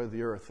destroy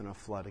the earth in a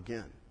flood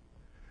again.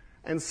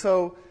 And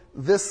so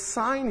this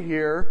sign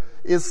here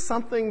is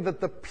something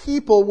that the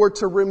people were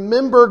to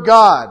remember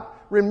God,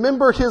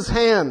 remember His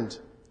hand.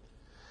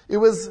 It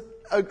was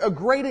a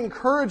great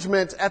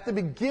encouragement at the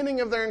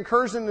beginning of their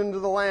incursion into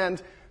the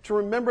land to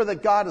remember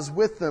that God is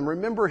with them,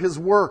 remember His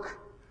work.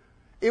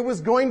 It was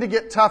going to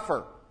get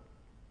tougher.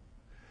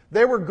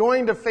 They were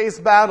going to face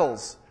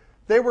battles.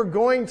 They were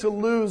going to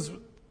lose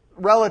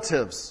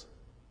relatives.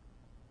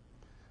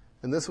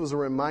 And this was a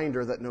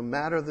reminder that no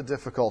matter the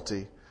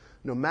difficulty,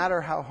 no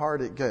matter how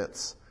hard it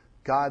gets,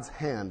 God's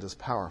hand is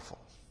powerful.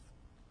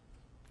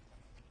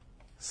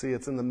 See,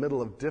 it's in the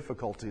middle of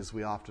difficulties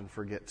we often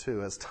forget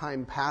too. As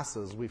time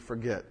passes, we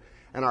forget.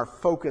 And our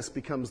focus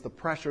becomes the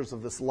pressures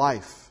of this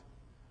life.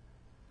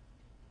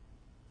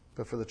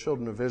 But for the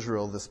children of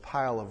Israel, this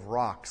pile of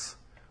rocks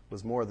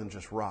was more than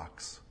just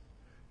rocks.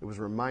 It was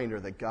a reminder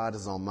that God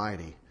is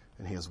almighty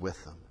and He is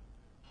with them.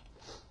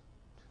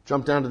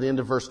 Jump down to the end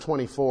of verse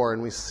 24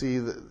 and we see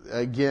that,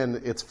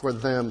 again, it's for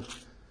them.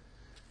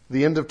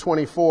 The end of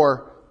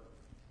 24,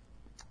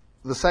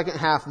 the second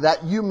half,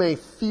 that you may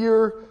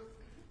fear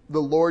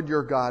the Lord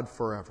your God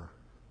forever.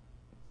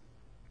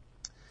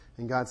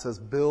 And God says,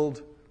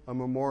 build a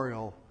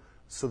memorial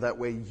so that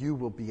way you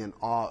will be in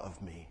awe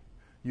of me.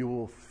 You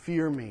will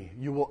fear me.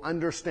 You will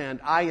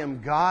understand I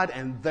am God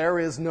and there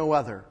is no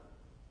other.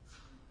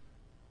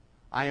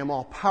 I am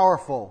all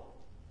powerful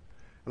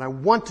And I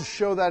want to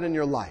show that in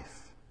your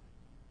life.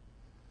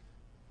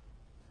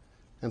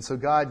 And so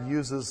God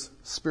uses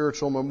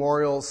spiritual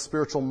memorials,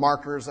 spiritual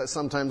markers, I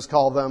sometimes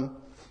call them,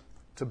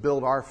 to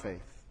build our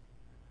faith,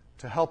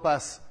 to help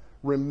us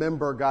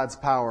remember God's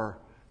power,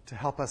 to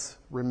help us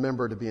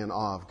remember to be in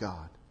awe of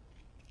God.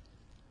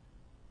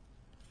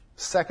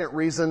 Second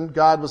reason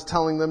God was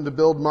telling them to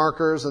build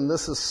markers, and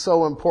this is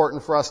so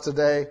important for us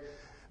today,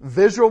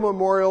 visual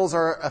memorials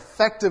are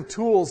effective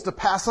tools to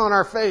pass on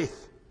our faith.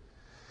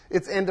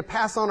 And to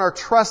pass on our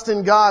trust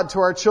in God to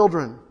our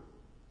children.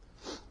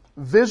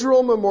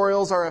 Visual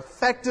memorials are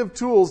effective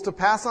tools to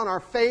pass on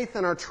our faith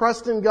and our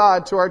trust in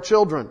God to our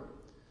children.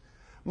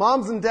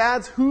 Moms and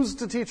dads, who's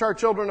to teach our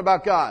children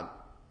about God?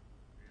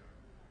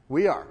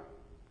 We are.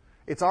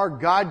 It's our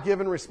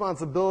God-given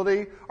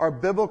responsibility, our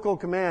biblical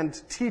command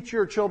to teach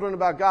your children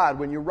about God.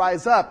 When you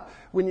rise up,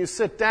 when you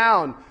sit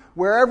down,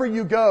 wherever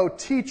you go,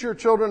 teach your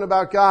children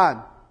about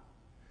God.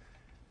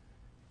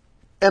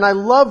 And I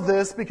love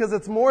this because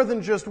it's more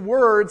than just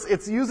words,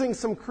 it's using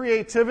some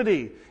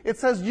creativity. It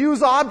says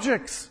use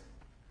objects.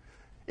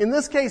 In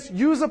this case,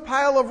 use a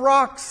pile of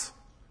rocks.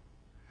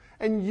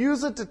 And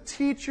use it to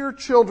teach your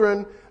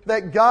children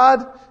that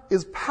God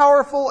is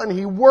powerful and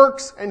He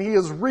works and He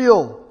is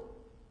real.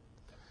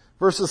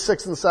 Verses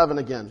 6 and 7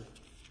 again.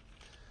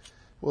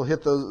 We'll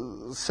hit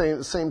the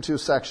same two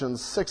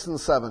sections, 6 and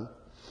 7.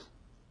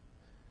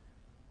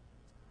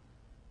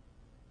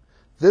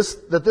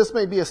 That this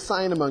may be a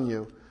sign among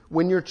you.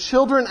 When your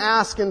children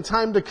ask in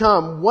time to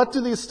come, what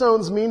do these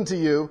stones mean to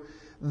you?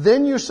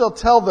 Then you shall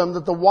tell them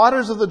that the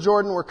waters of the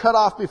Jordan were cut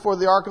off before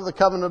the ark of the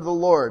covenant of the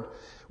Lord.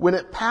 When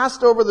it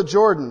passed over the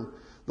Jordan,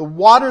 the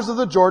waters of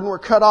the Jordan were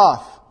cut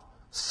off.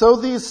 So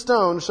these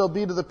stones shall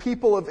be to the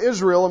people of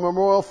Israel a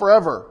memorial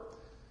forever.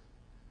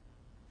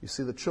 You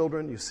see the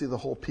children, you see the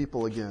whole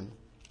people again.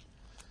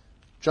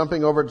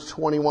 Jumping over to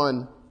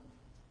 21.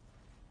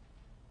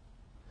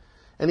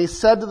 And he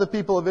said to the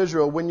people of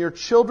Israel, when your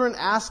children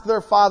ask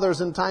their fathers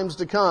in times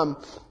to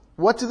come,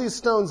 what do these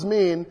stones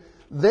mean?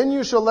 Then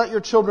you shall let your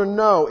children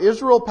know,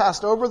 Israel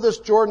passed over this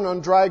Jordan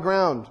on dry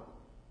ground.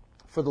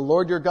 For the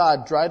Lord your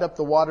God dried up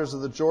the waters of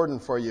the Jordan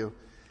for you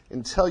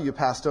until you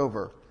passed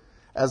over,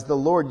 as the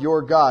Lord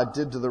your God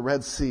did to the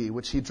Red Sea,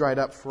 which He dried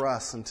up for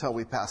us until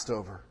we passed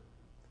over.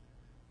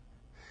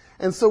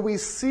 And so we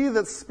see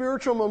that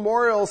spiritual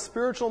memorials,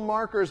 spiritual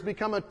markers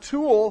become a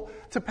tool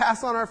to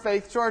pass on our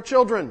faith to our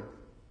children.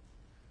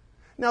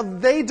 Now,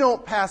 they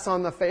don't pass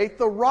on the faith.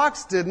 The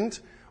rocks didn't.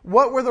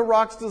 What were the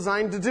rocks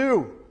designed to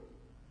do?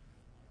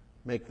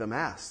 Make them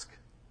ask,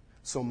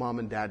 so mom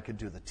and dad could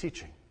do the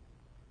teaching.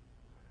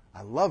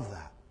 I love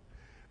that.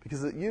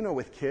 Because,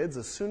 with kids,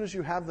 as soon as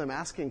you have them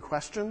asking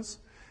questions,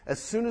 as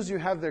soon as you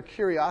have their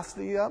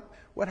curiosity up,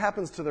 what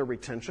happens to their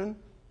retention?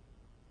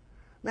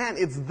 Man,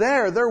 it's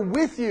there. They're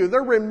with you.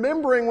 They're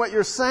remembering what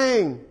you're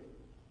saying.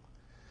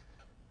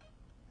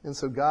 And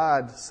so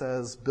God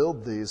says,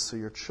 build these so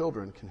your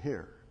children can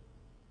hear.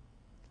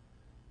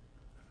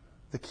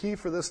 The key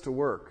for this to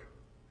work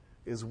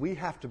is we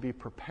have to be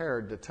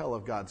prepared to tell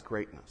of God's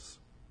greatness.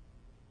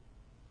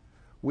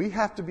 We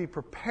have to be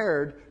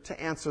prepared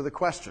to answer the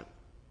question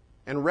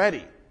and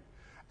ready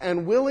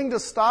and willing to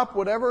stop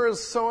whatever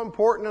is so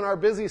important in our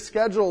busy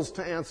schedules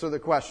to answer the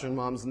question,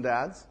 moms and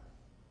dads.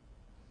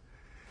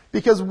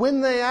 Because when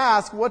they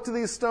ask, what do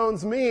these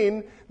stones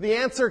mean? The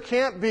answer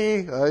can't be,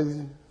 I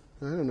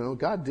don't know,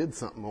 God did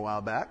something a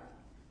while back.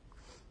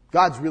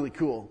 God's really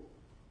cool.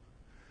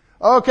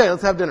 Okay,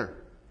 let's have dinner.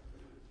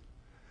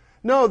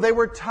 No, they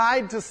were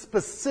tied to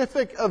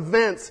specific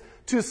events,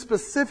 to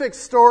specific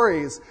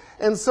stories.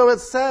 And so it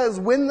says,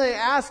 when they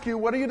ask you,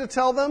 what are you to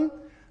tell them?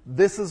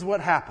 This is what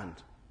happened.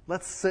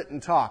 Let's sit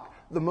and talk.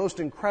 The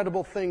most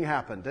incredible thing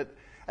happened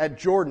at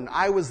Jordan.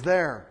 I was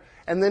there.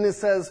 And then it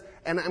says,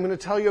 and I'm going to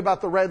tell you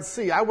about the Red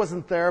Sea. I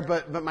wasn't there,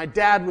 but my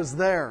dad was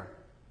there.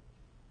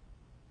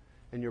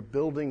 And you're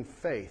building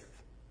faith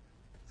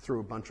through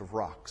a bunch of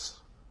rocks.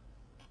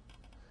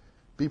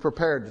 Be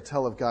prepared to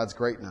tell of God's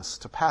greatness,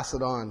 to pass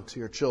it on to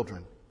your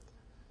children.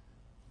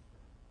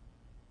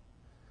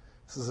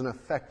 This is an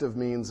effective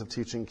means of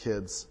teaching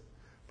kids,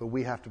 but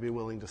we have to be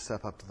willing to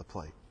step up to the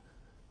plate.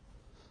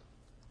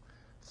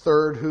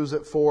 Third, who's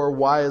it for?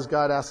 Why is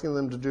God asking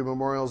them to do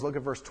memorials? Look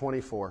at verse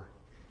 24.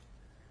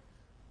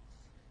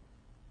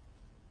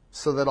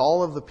 So that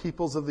all of the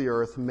peoples of the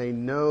earth may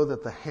know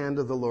that the hand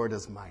of the Lord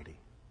is mighty.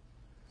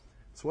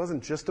 This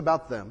wasn't just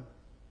about them.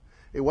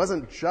 It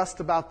wasn't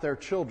just about their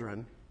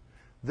children.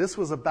 This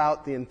was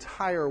about the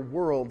entire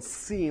world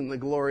seeing the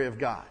glory of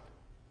God.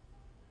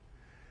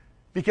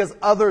 Because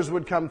others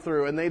would come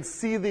through and they'd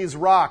see these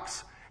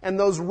rocks. And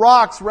those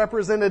rocks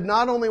represented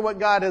not only what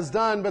God has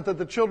done, but that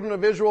the children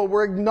of Israel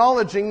were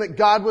acknowledging that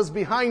God was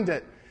behind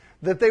it.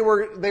 That they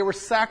were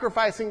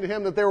sacrificing to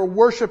Him, that they were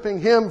worshiping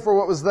Him for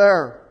what was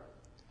there.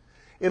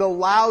 It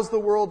allows the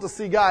world to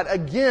see God.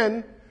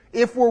 Again,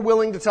 if we're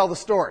willing to tell the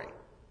story.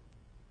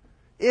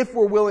 If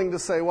we're willing to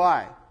say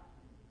why.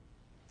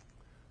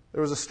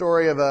 There was a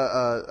story of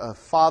a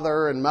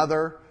father and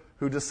mother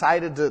who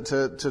decided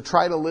to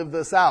try to live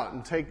this out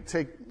and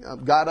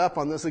take God up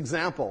on this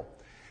example.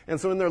 And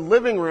so in their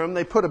living room,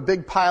 they put a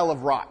big pile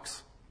of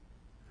rocks.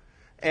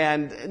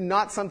 And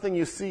not something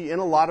you see in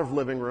a lot of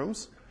living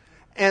rooms.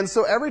 And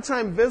so every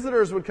time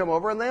visitors would come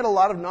over, and they had a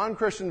lot of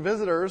non-Christian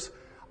visitors,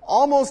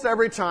 almost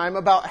every time,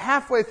 about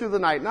halfway through the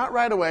night, not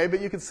right away,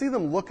 but you could see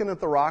them looking at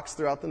the rocks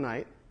throughout the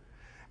night.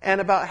 And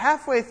about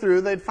halfway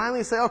through, they'd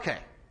finally say, okay,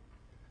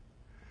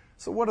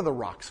 so what are the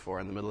rocks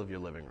for in the middle of your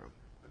living room?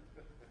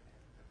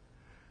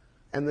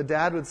 And the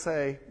dad would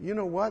say, you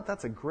know what?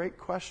 That's a great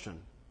question.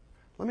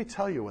 Let me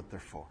tell you what they're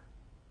for.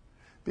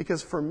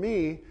 Because for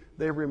me,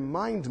 they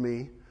remind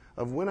me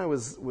of when I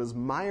was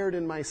mired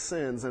in my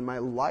sins and my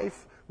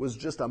life was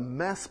just a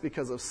mess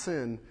because of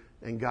sin,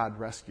 and God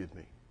rescued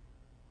me.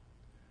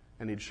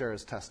 And he'd share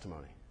his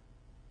testimony.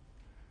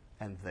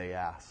 And they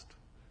asked.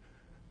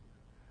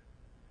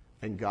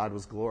 And God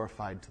was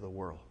glorified to the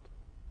world.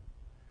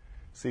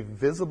 See,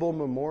 visible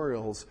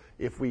memorials,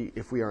 if we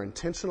are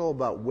intentional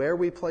about where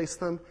we place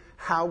them,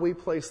 how we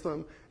place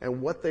them,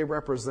 and what they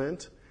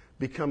represent,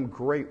 become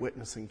great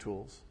witnessing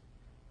tools.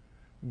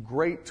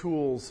 Great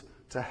tools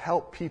to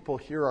help people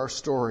hear our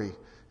story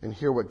and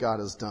hear what God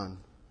has done.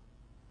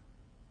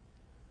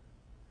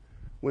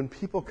 When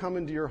people come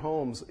into your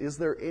homes, is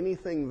there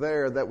anything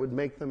there that would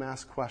make them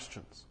ask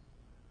questions?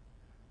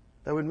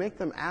 That would make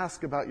them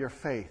ask about your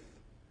faith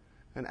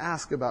and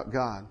ask about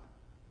God?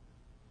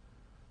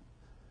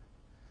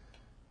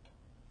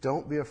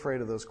 Don't be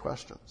afraid of those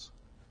questions.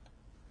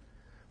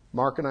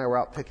 Mark and I were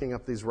out picking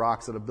up these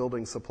rocks at a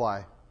building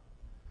supply.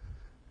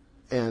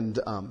 And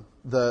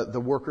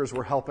the workers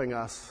were helping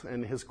us,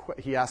 and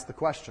he asked the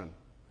question,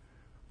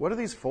 what are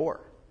these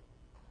for?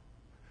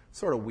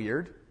 Sort of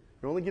weird.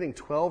 You're only getting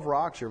 12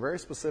 rocks. You're very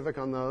specific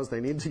on those.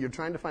 You're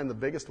trying to find the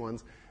biggest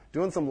ones.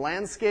 Doing some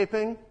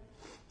landscaping.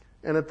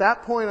 And at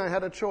that point, I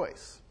had a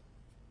choice.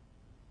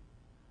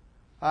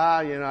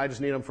 I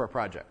just need them for a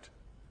project.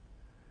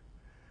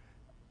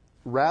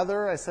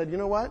 Rather, I said, you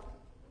know what?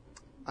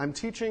 I'm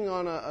teaching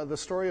on the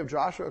story of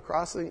Joshua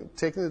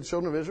taking the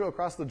children of Israel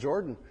across the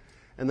Jordan.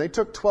 And they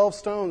took 12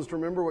 stones to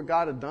remember what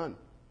God had done.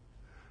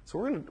 So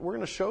we're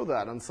going to show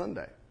that on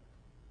Sunday.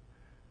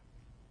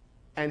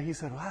 And he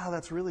said, wow,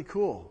 that's really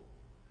cool.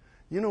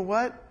 You know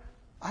what?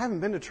 I haven't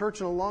been to church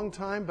in a long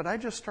time, but I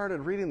just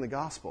started reading the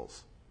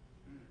Gospels.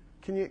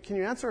 Can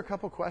you answer a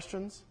couple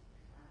questions?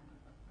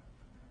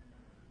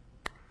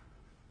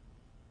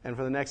 And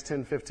for the next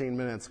 10, 15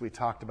 minutes, we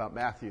talked about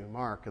Matthew,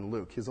 Mark, and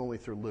Luke. He's only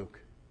through Luke.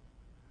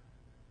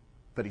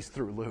 But he's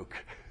through Luke.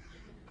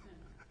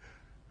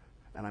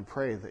 And I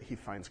pray that he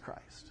finds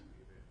Christ.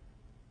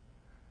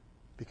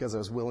 Because I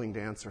was willing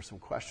to answer some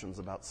questions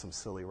about some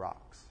silly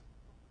rocks.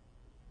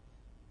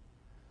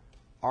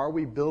 Are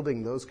we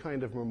building those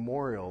kind of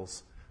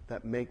memorials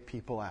that make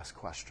people ask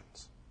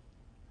questions?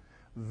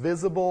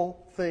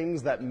 Visible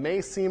things that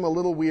may seem a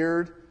little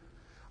weird.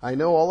 I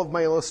know all of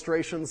my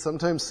illustrations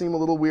sometimes seem a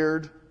little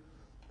weird.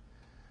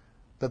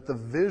 But the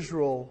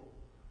visual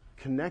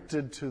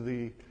connected to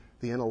the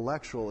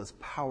intellectual is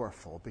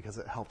powerful because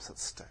it helps it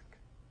stick.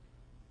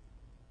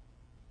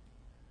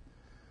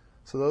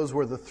 So those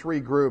were the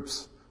three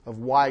groups of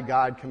why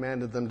God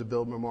commanded them to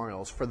build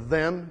memorials. For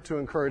them to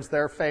encourage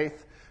their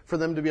faith, for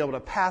them to be able to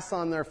pass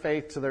on their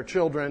faith to their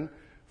children,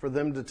 for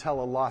them to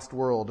tell a lost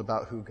world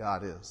about who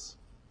God is.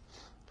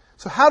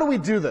 So how do we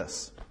do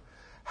this?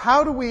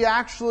 How do we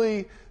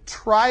actually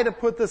try to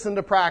put this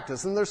into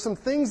practice? And there's some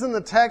things in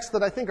the text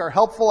that I think are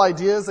helpful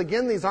ideas.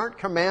 Again, these aren't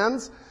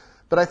commands,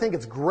 but I think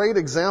it's great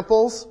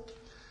examples.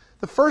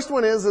 The first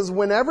one is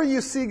whenever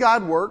you see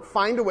God work,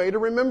 find a way to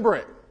remember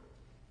it.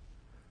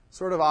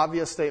 Sort of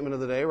obvious statement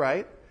of the day,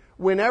 right?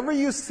 Whenever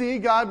you see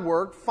God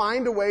work,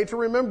 find a way to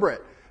remember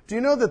it. Do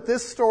you know that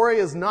this story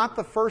is not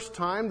the first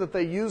time that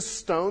they used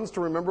stones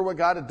to remember what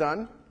God had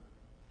done?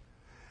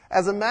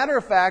 As a matter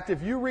of fact,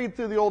 if you read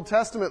through the Old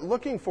Testament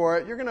looking for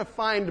it, you're going to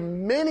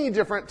find many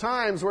different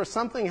times where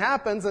something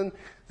happens and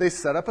they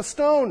set up a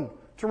stone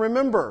to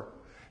remember.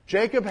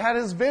 Jacob had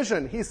his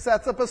vision. He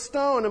sets up a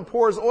stone and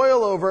pours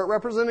oil over it,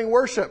 representing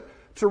worship,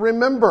 to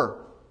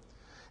remember.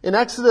 In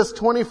Exodus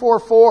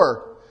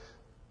 24:4,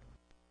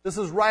 this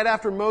is right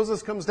after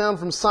Moses comes down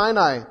from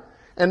Sinai.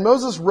 And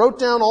Moses wrote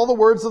down all the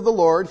words of the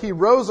Lord. He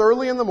rose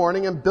early in the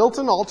morning and built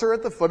an altar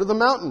at the foot of the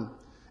mountain,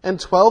 and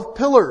 12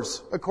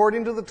 pillars,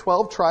 according to the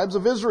 12 tribes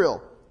of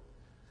Israel.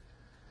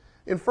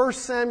 In 1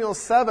 Samuel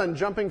 7,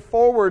 jumping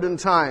forward in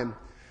time,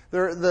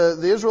 the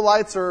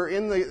Israelites are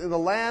in the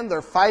land.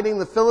 They're fighting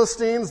the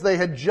Philistines. They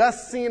had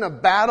just seen a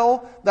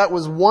battle that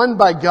was won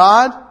by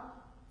God.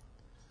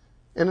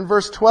 And in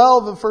verse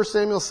 12 of 1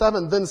 Samuel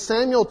 7, then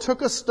Samuel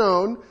took a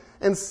stone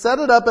and set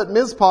it up at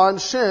Mizpah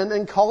and Shin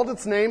and called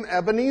its name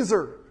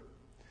Ebenezer.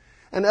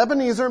 And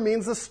Ebenezer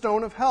means the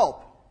stone of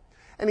help.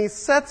 And he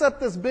sets up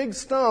this big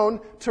stone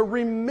to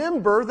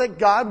remember that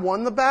God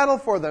won the battle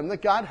for them,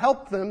 that God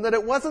helped them, that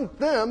it wasn't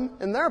them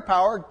and their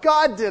power,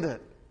 God did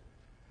it.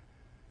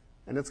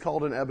 And it's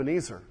called an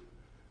Ebenezer.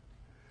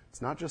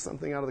 It's not just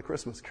something out of the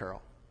Christmas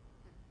carol.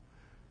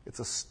 It's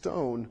a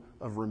stone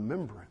of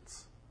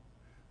remembrance.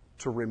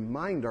 to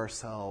remind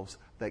ourselves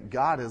that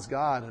God is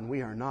God and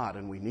we are not,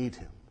 and we need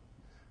Him,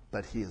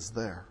 but He is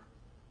there.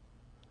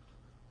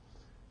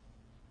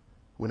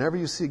 Whenever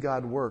you see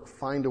God work,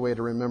 find a way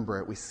to remember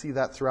it. We see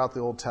that throughout the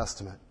Old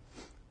Testament.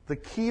 The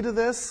key to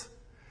this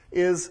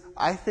is,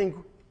 I think,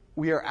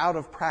 we are out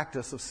of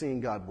practice of seeing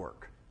God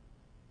work.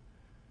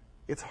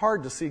 It's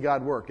hard to see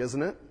God work,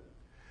 isn't it?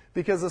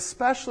 Because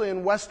especially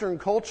in Western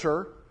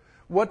culture,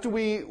 what do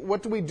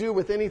we do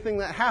with anything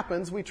that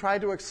happens? We try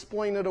to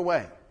explain it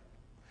away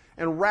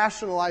and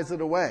rationalize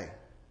it away.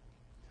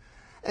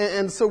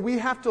 And so we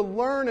have to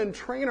learn and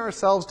train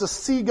ourselves to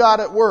see God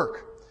at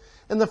work.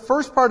 And the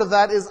first part of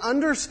that is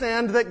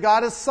understand that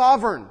God is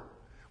sovereign.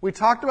 We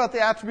talked about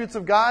the attributes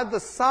of God. The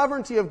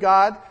sovereignty of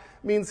God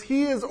means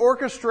He is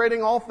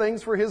orchestrating all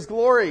things for His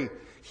glory.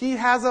 He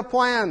has a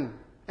plan,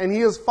 and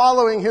He is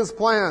following His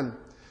plan.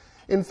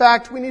 In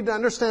fact, we need to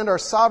understand our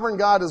sovereign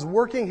God is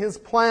working His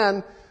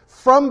plan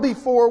from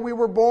before we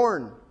were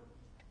born.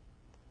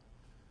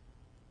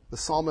 The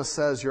psalmist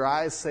says, "Your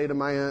eyes say to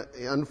my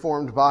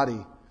unformed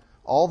body,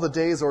 all the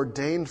days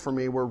ordained for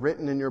me were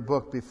written in your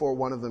book before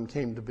one of them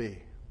came to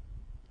be."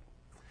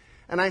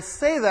 And I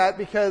say that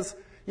because,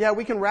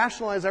 we can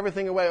rationalize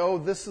everything away. Oh,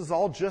 this is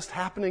all just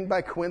happening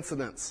by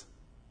coincidence.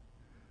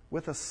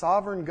 With a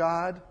sovereign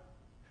God,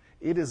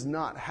 it is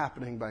not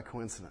happening by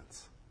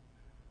coincidence.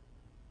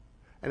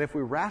 And if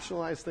we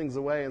rationalize things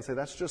away and say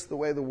that's just the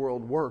way the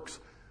world works,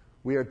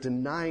 we are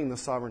denying the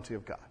sovereignty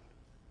of God.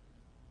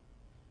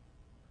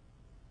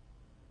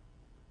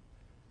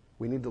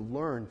 We need to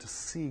learn to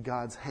see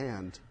God's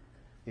hand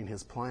in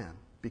His plan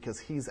because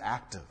He's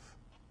active.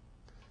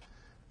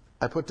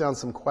 I put down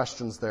some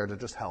questions there to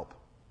just help.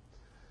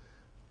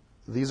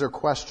 These are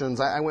questions.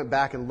 I went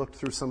back and looked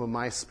through some of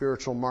my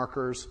spiritual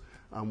markers.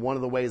 One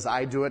of the ways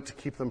I do it to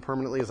keep them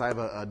permanently is I have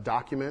a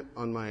document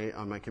on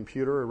my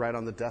computer right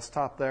on the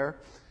desktop there.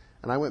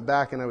 And I went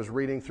back and I was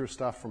reading through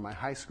stuff from my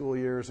high school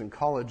years and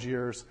college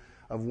years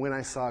of when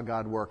I saw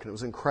God work. And it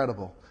was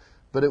incredible.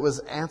 But it was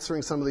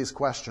answering some of these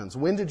questions.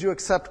 When did you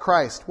accept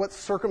Christ? What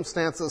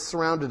circumstances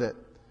surrounded it?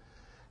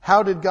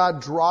 How did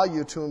God draw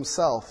you to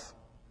Himself?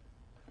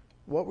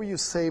 What were you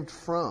saved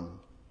from?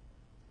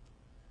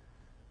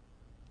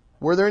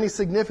 Were there any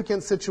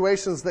significant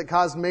situations that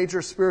caused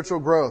major spiritual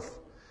growth?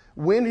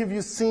 When have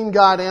you seen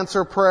God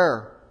answer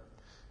prayer?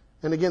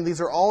 And again,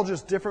 these are all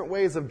just different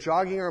ways of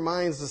jogging our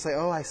minds to say,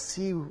 I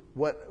see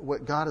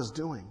what God is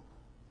doing.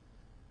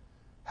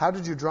 How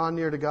did you draw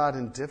near to God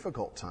in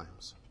difficult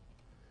times?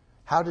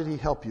 How did He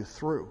help you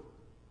through?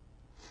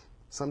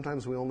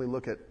 Sometimes we only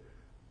look at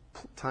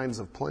times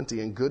of plenty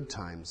and good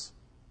times.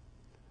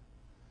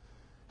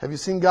 Have you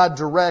seen God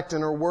direct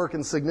and or work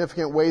in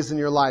significant ways in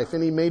your life?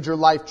 Any major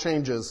life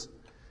changes?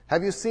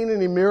 Have you seen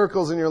any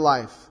miracles in your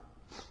life?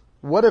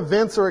 What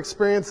events or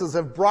experiences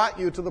have brought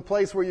you to the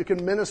place where you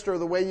can minister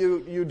the way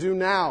you do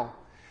now?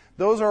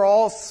 Those are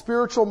all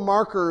spiritual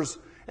markers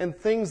and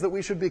things that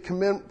we should be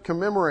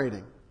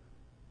commemorating.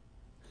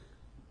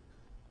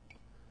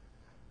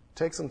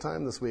 Take some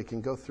time this week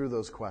and go through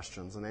those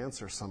questions and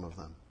answer some of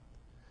them.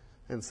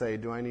 And say,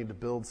 do I need to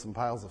build some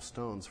piles of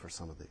stones for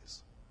some of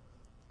these?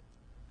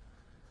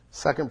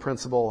 Second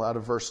principle out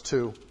of verse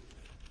 2.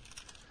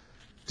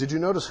 Did you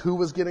notice who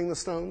was getting the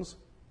stones?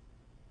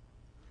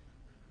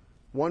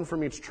 One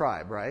from each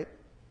tribe, right?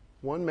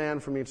 One man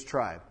from each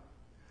tribe.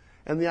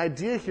 And the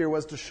idea here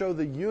was to show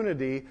the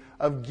unity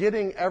of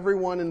getting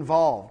everyone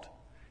involved,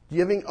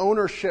 giving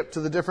ownership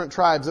to the different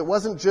tribes. It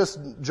wasn't just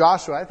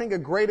Joshua. I think a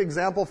great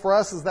example for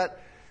us is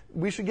that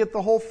we should get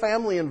the whole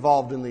family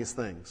involved in these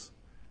things.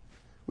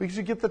 We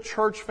should get the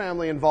church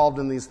family involved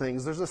in these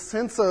things. There's a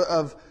sense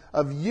of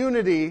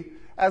unity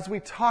as we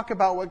talk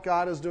about what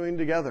God is doing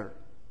together.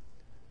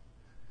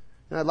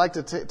 And I'd like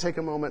to take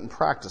a moment and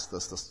practice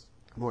this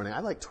morning.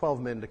 I'd like 12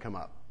 men to come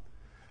up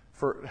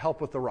for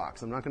help with the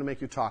rocks. I'm not going to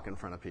make you talk in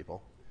front of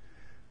people.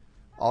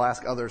 I'll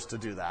ask others to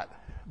do that.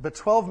 But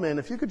 12 men,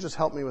 if you could just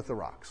help me with the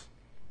rocks.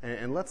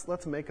 And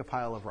let's make a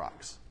pile of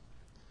rocks.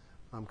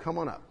 Come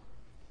on up.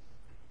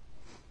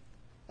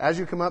 As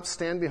you come up,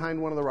 stand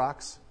behind one of the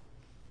rocks.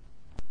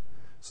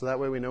 So that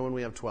way we know when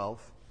we have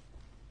 12.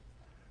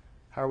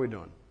 How are we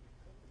doing?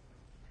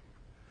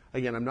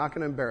 Again, I'm not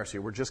going to embarrass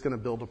you. We're just going to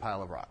build a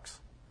pile of rocks.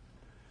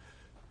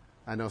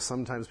 I know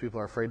sometimes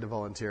people are afraid to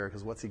volunteer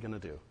because what's he going to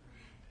do?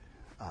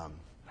 How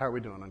are we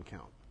doing on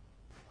count?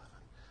 11.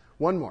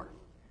 One more.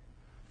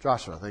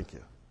 Joshua, thank you.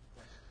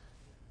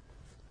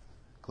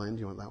 Glenn,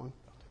 do you want that one?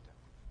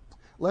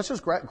 Let's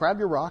just grab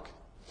your rock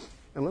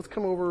and let's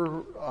come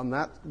over on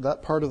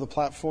that part of the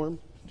platform.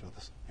 Do you want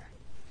this? Here.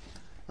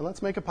 And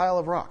let's make a pile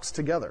of rocks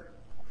together.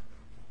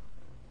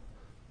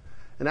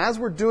 And as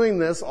we're doing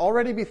this,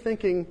 already be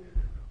thinking,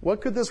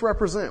 what could this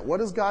represent?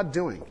 What is God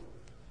doing?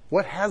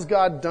 What has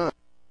God done?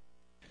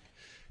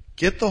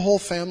 Get the whole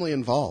family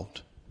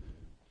involved.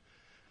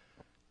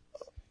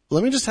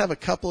 Let me just have a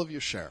couple of you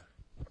share.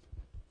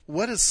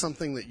 What is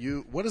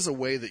a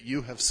way that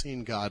you have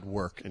seen God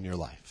work in your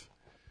life?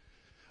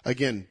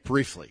 Again,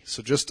 briefly.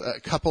 So just a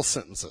couple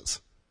sentences.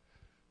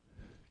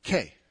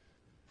 Okay.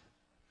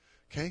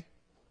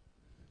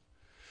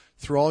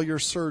 through all your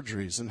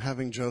surgeries and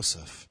having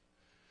Joseph,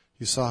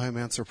 you saw him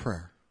answer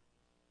prayer.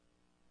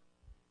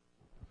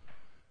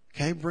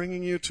 Okay,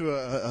 bringing you to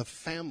a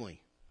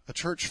family, a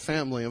church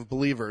family of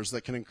believers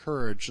that can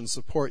encourage and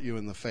support you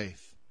in the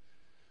faith.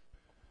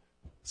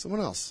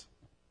 Someone else.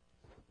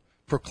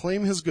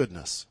 Proclaim his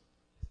goodness.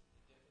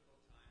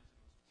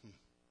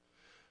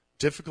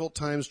 Difficult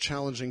times,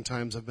 challenging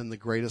times have been the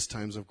greatest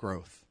times of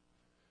growth.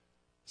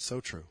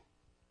 So true.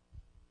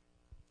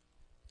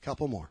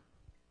 Couple more.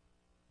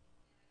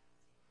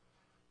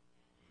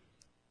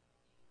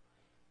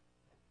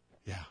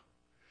 Yeah.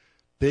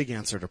 Big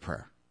answer to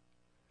prayer.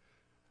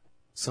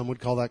 Some would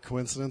call that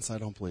coincidence. I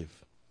don't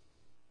believe.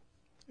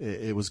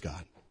 It was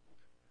God.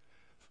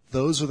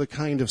 Those are the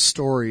kind of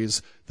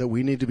stories that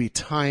we need to be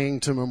tying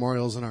to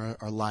memorials in our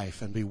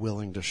life and be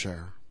willing to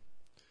share.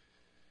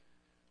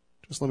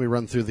 Just let me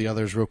run through the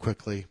others real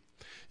quickly.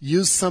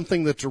 Use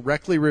something that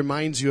directly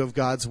reminds you of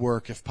God's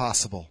work if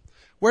possible.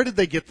 Where did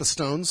they get the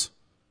stones?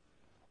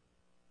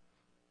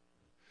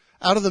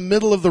 Out of the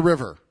middle of the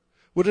river.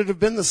 Would it have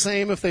been the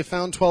same if they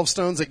found 12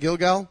 stones at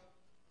Gilgal?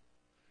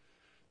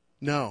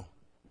 No.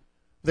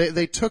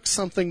 They took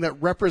something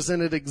that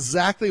represented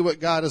exactly what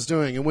God is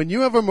doing. And when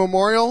you have a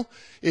memorial,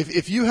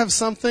 if you have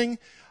something,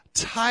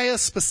 tie a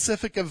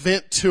specific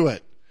event to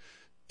it.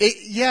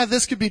 Yeah,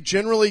 this could be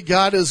generally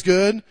God is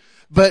good,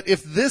 but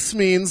if this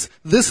means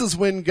this is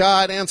when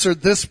God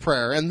answered this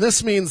prayer, and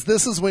this means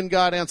this is when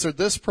God answered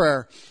this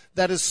prayer,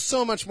 that is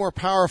so much more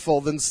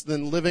powerful than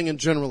living in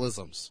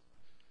generalisms.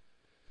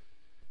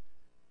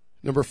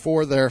 Number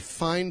 4 there,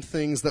 find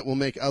things that will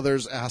make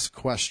others ask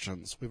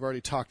questions. We've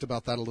already talked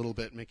about that a little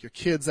bit. Make your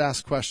kids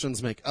ask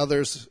questions, make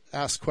others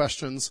ask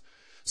questions.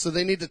 So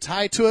they need to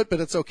tie to it,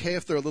 but it's okay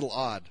if they're a little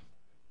odd.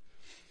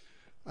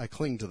 I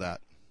cling to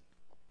that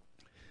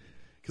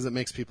because it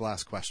makes people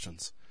ask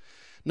questions.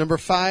 Number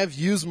 5,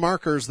 use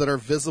markers that are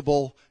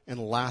visible and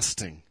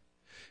lasting.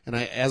 And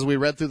as we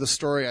read through the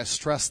story, I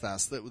stressed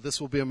that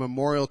this will be a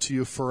memorial to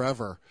you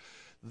forever.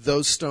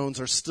 Those stones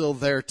are still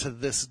there to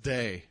this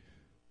day.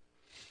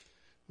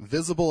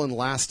 Visible and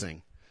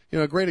lasting. You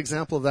know, a great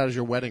example of that is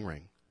your wedding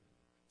ring.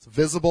 It's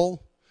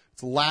visible,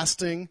 it's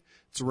lasting,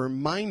 it's a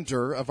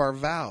reminder of our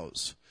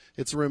vows.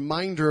 It's a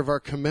reminder of our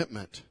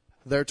commitment.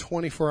 They're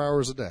 24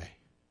 hours a day.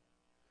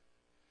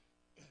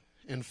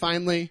 And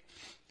finally,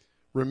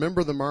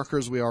 remember the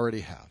markers we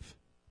already have.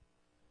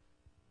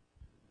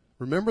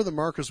 Remember the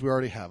markers we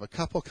already have. A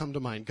couple come to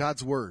mind.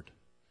 God's Word.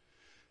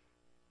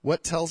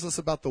 What tells us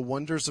about the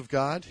wonders of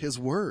God? His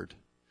Word.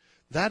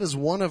 That is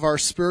one of our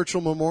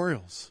spiritual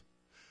memorials.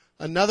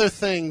 Another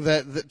thing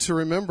that to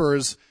remember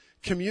is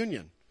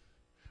communion.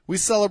 We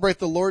celebrate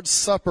the Lord's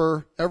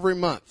Supper every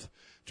month.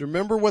 Do you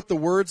remember what the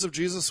words of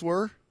Jesus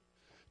were?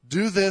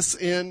 Do this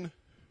in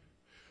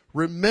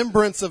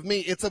remembrance of me.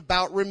 It's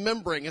about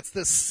remembering. It's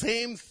the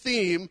same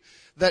theme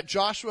that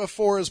Joshua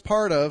 4 is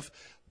part of.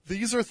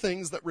 These are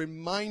things that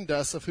remind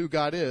us of who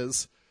God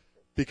is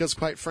because,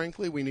 quite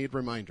frankly, we need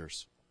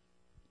reminders.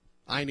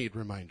 I need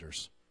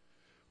reminders.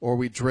 Or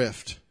we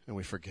drift and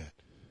we forget.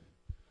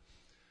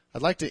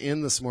 I'd like to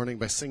end this morning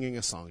by singing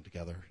a song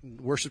together.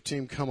 Worship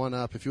team, come on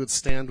up. If you would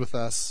stand with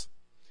us.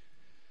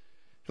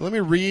 And let me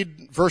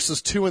read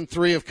verses 2 and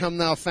 3 of Come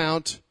Thou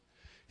Fount.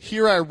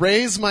 Here I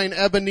raise mine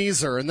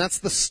Ebenezer, and that's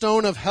the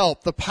stone of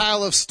help, the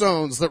pile of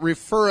stones that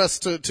refer us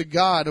to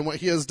God and what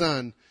he has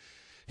done.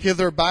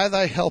 Hither by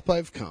thy help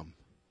I've come,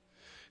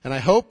 and I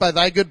hope by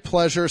thy good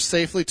pleasure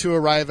safely to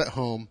arrive at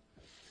home.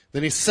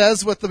 Then he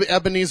says what the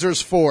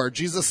Ebenezer's for.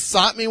 Jesus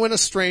sought me when a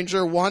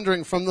stranger,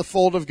 wandering from the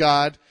fold of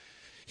God.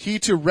 He,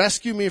 to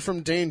rescue me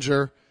from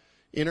danger,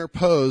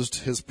 interposed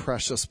his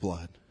precious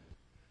blood.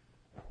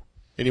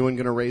 Anyone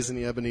going to raise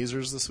any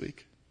Ebenezers this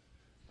week?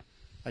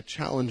 I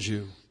challenge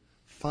you,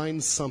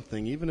 find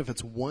something, even if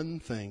it's one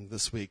thing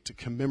this week, to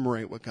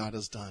commemorate what God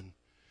has done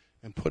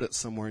and put it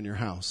somewhere in your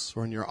house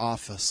or in your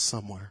office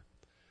somewhere.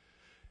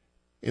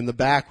 In the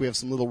back, we have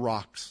some little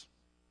rocks.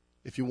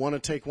 If you want to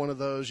take one of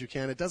those, you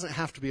can. It doesn't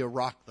have to be a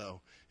rock,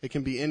 though. It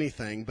can be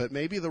anything, but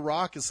maybe the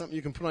rock is something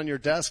you can put on your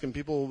desk and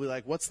people will be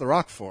like, what's the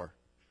rock for?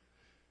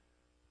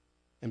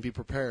 And be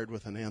prepared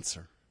with an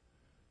answer.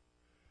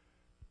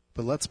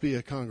 But let's be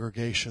a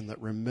congregation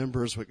that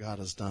remembers what God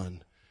has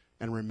done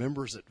and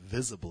remembers it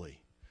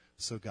visibly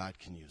so God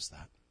can use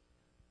that.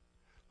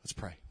 Let's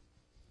pray.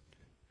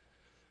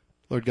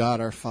 Lord God,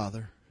 our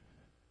Father,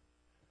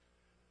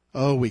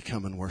 oh, we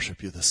come and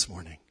worship you this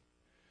morning.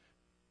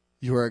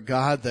 You are a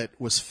God that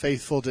was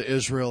faithful to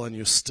Israel and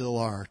you still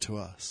are to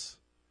us.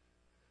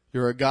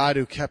 You're a God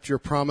who kept your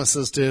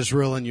promises to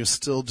Israel and you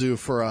still do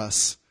for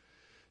us.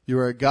 You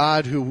are a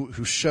God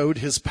who showed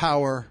his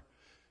power,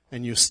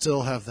 and you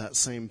still have that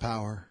same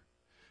power.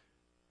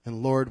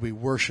 And Lord, we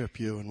worship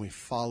you, and we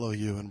follow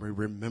you, and we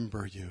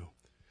remember you.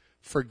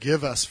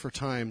 Forgive us for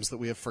times that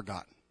we have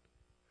forgotten.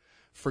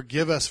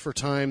 Forgive us for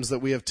times that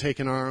we have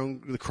taken our own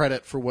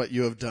credit for what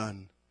you have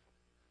done.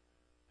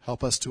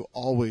 Help us to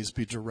always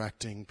be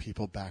directing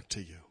people back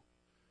to you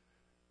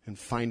and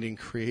finding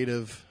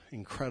creative,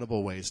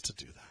 incredible ways to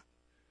do that.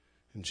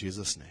 In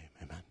Jesus' name,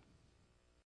 amen.